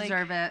you. Because you like,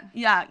 deserve it.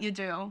 Yeah, you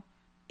do.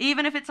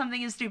 Even if it's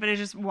something as stupid as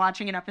just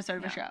watching an episode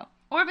of a show.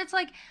 Or if it's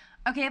like,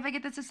 okay, if I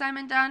get this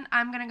assignment done,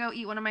 I'm going to go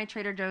eat one of my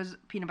Trader Joe's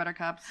peanut butter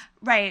cups.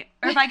 Right.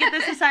 Or if I get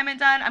this assignment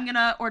done, I'm going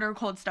to order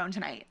Cold Stone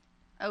tonight.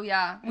 Oh,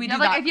 yeah. We do do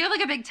that. that. If you have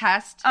like a big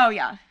test. Oh,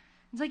 yeah.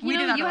 It's like, you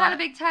had a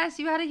big test.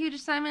 You had a huge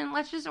assignment.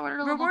 Let's just order a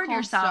little Reward Cold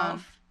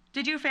yourself. Stone.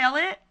 Did you fail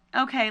it?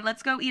 Okay,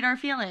 let's go eat our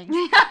feelings.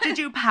 Did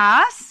you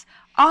pass?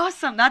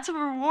 Awesome. That's a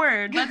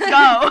reward. Let's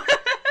go.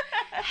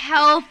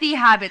 Healthy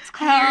habits.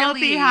 Clearly.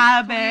 Healthy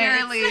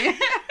habits. Clearly.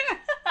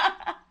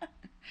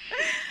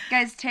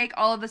 Guys, take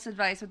all of this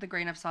advice with a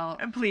grain of salt.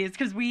 Please,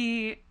 because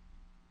we're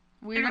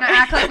going to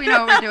act like we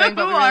know what we're doing,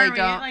 but we really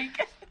don't.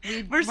 Like,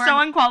 we're so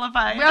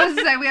unqualified. I was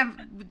going to say, we have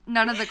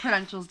none of the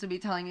credentials to be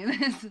telling you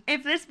this.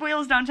 If this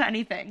boils down to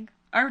anything,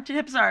 our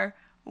tips are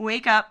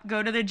wake up,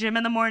 go to the gym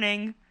in the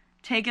morning,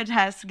 take a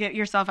test, get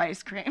yourself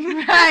ice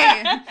cream.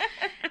 Right.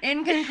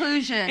 In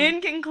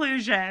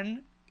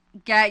conclusion,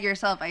 get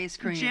yourself ice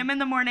cream. Gym in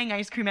the morning,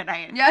 ice cream at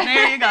night. Yeah.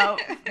 There you go.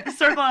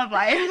 Circle of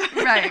life.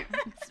 Right.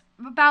 It's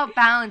about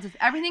balance. It's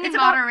everything in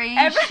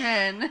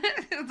moderation.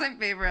 It's my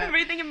favorite.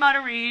 Everything in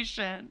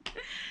moderation.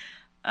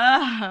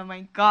 Oh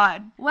my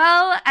god.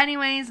 Well,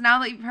 anyways, now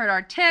that you've heard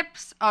our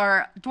tips,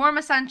 our dorm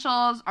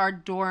essentials, our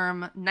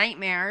dorm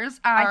nightmares,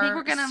 I think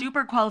we're gonna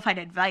super qualified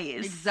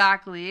advice.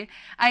 Exactly.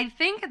 I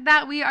think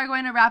that we are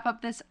going to wrap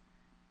up this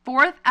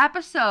 4th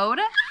episode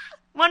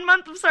 1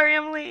 month of Sorry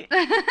I'm Late.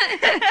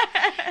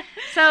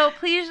 So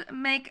please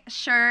make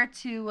sure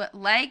to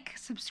like,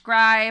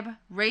 subscribe,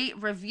 rate,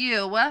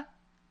 review.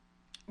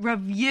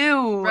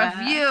 Review.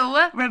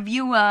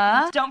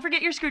 Don't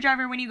forget your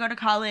screwdriver when you go to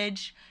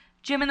college.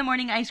 Gym in the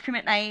morning, ice cream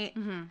at night.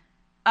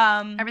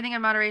 Everything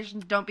in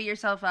moderation. Don't beat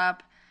yourself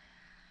up.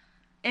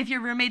 If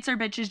your roommates are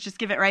bitches, just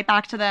give it right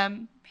back to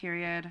them.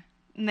 Period.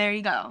 And there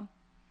you go.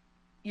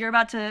 You're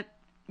about to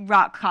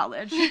rock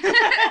college. Ew.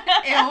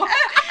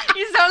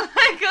 You sound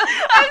like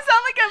I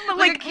sound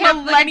like a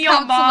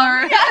millennial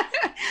mom. Yeah.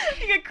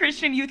 Like a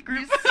Christian youth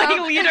group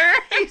leader.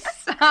 You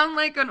sound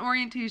like an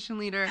orientation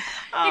leader. You're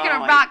Oh,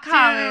 gonna rock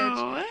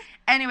college.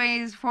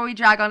 Anyways, before we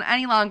drag on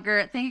any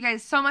longer, thank you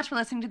guys so much for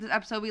listening to this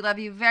episode. We love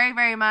you very,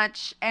 very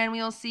much, and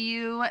we will see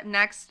you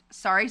next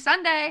Sorry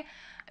Sunday.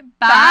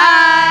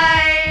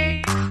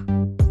 Bye.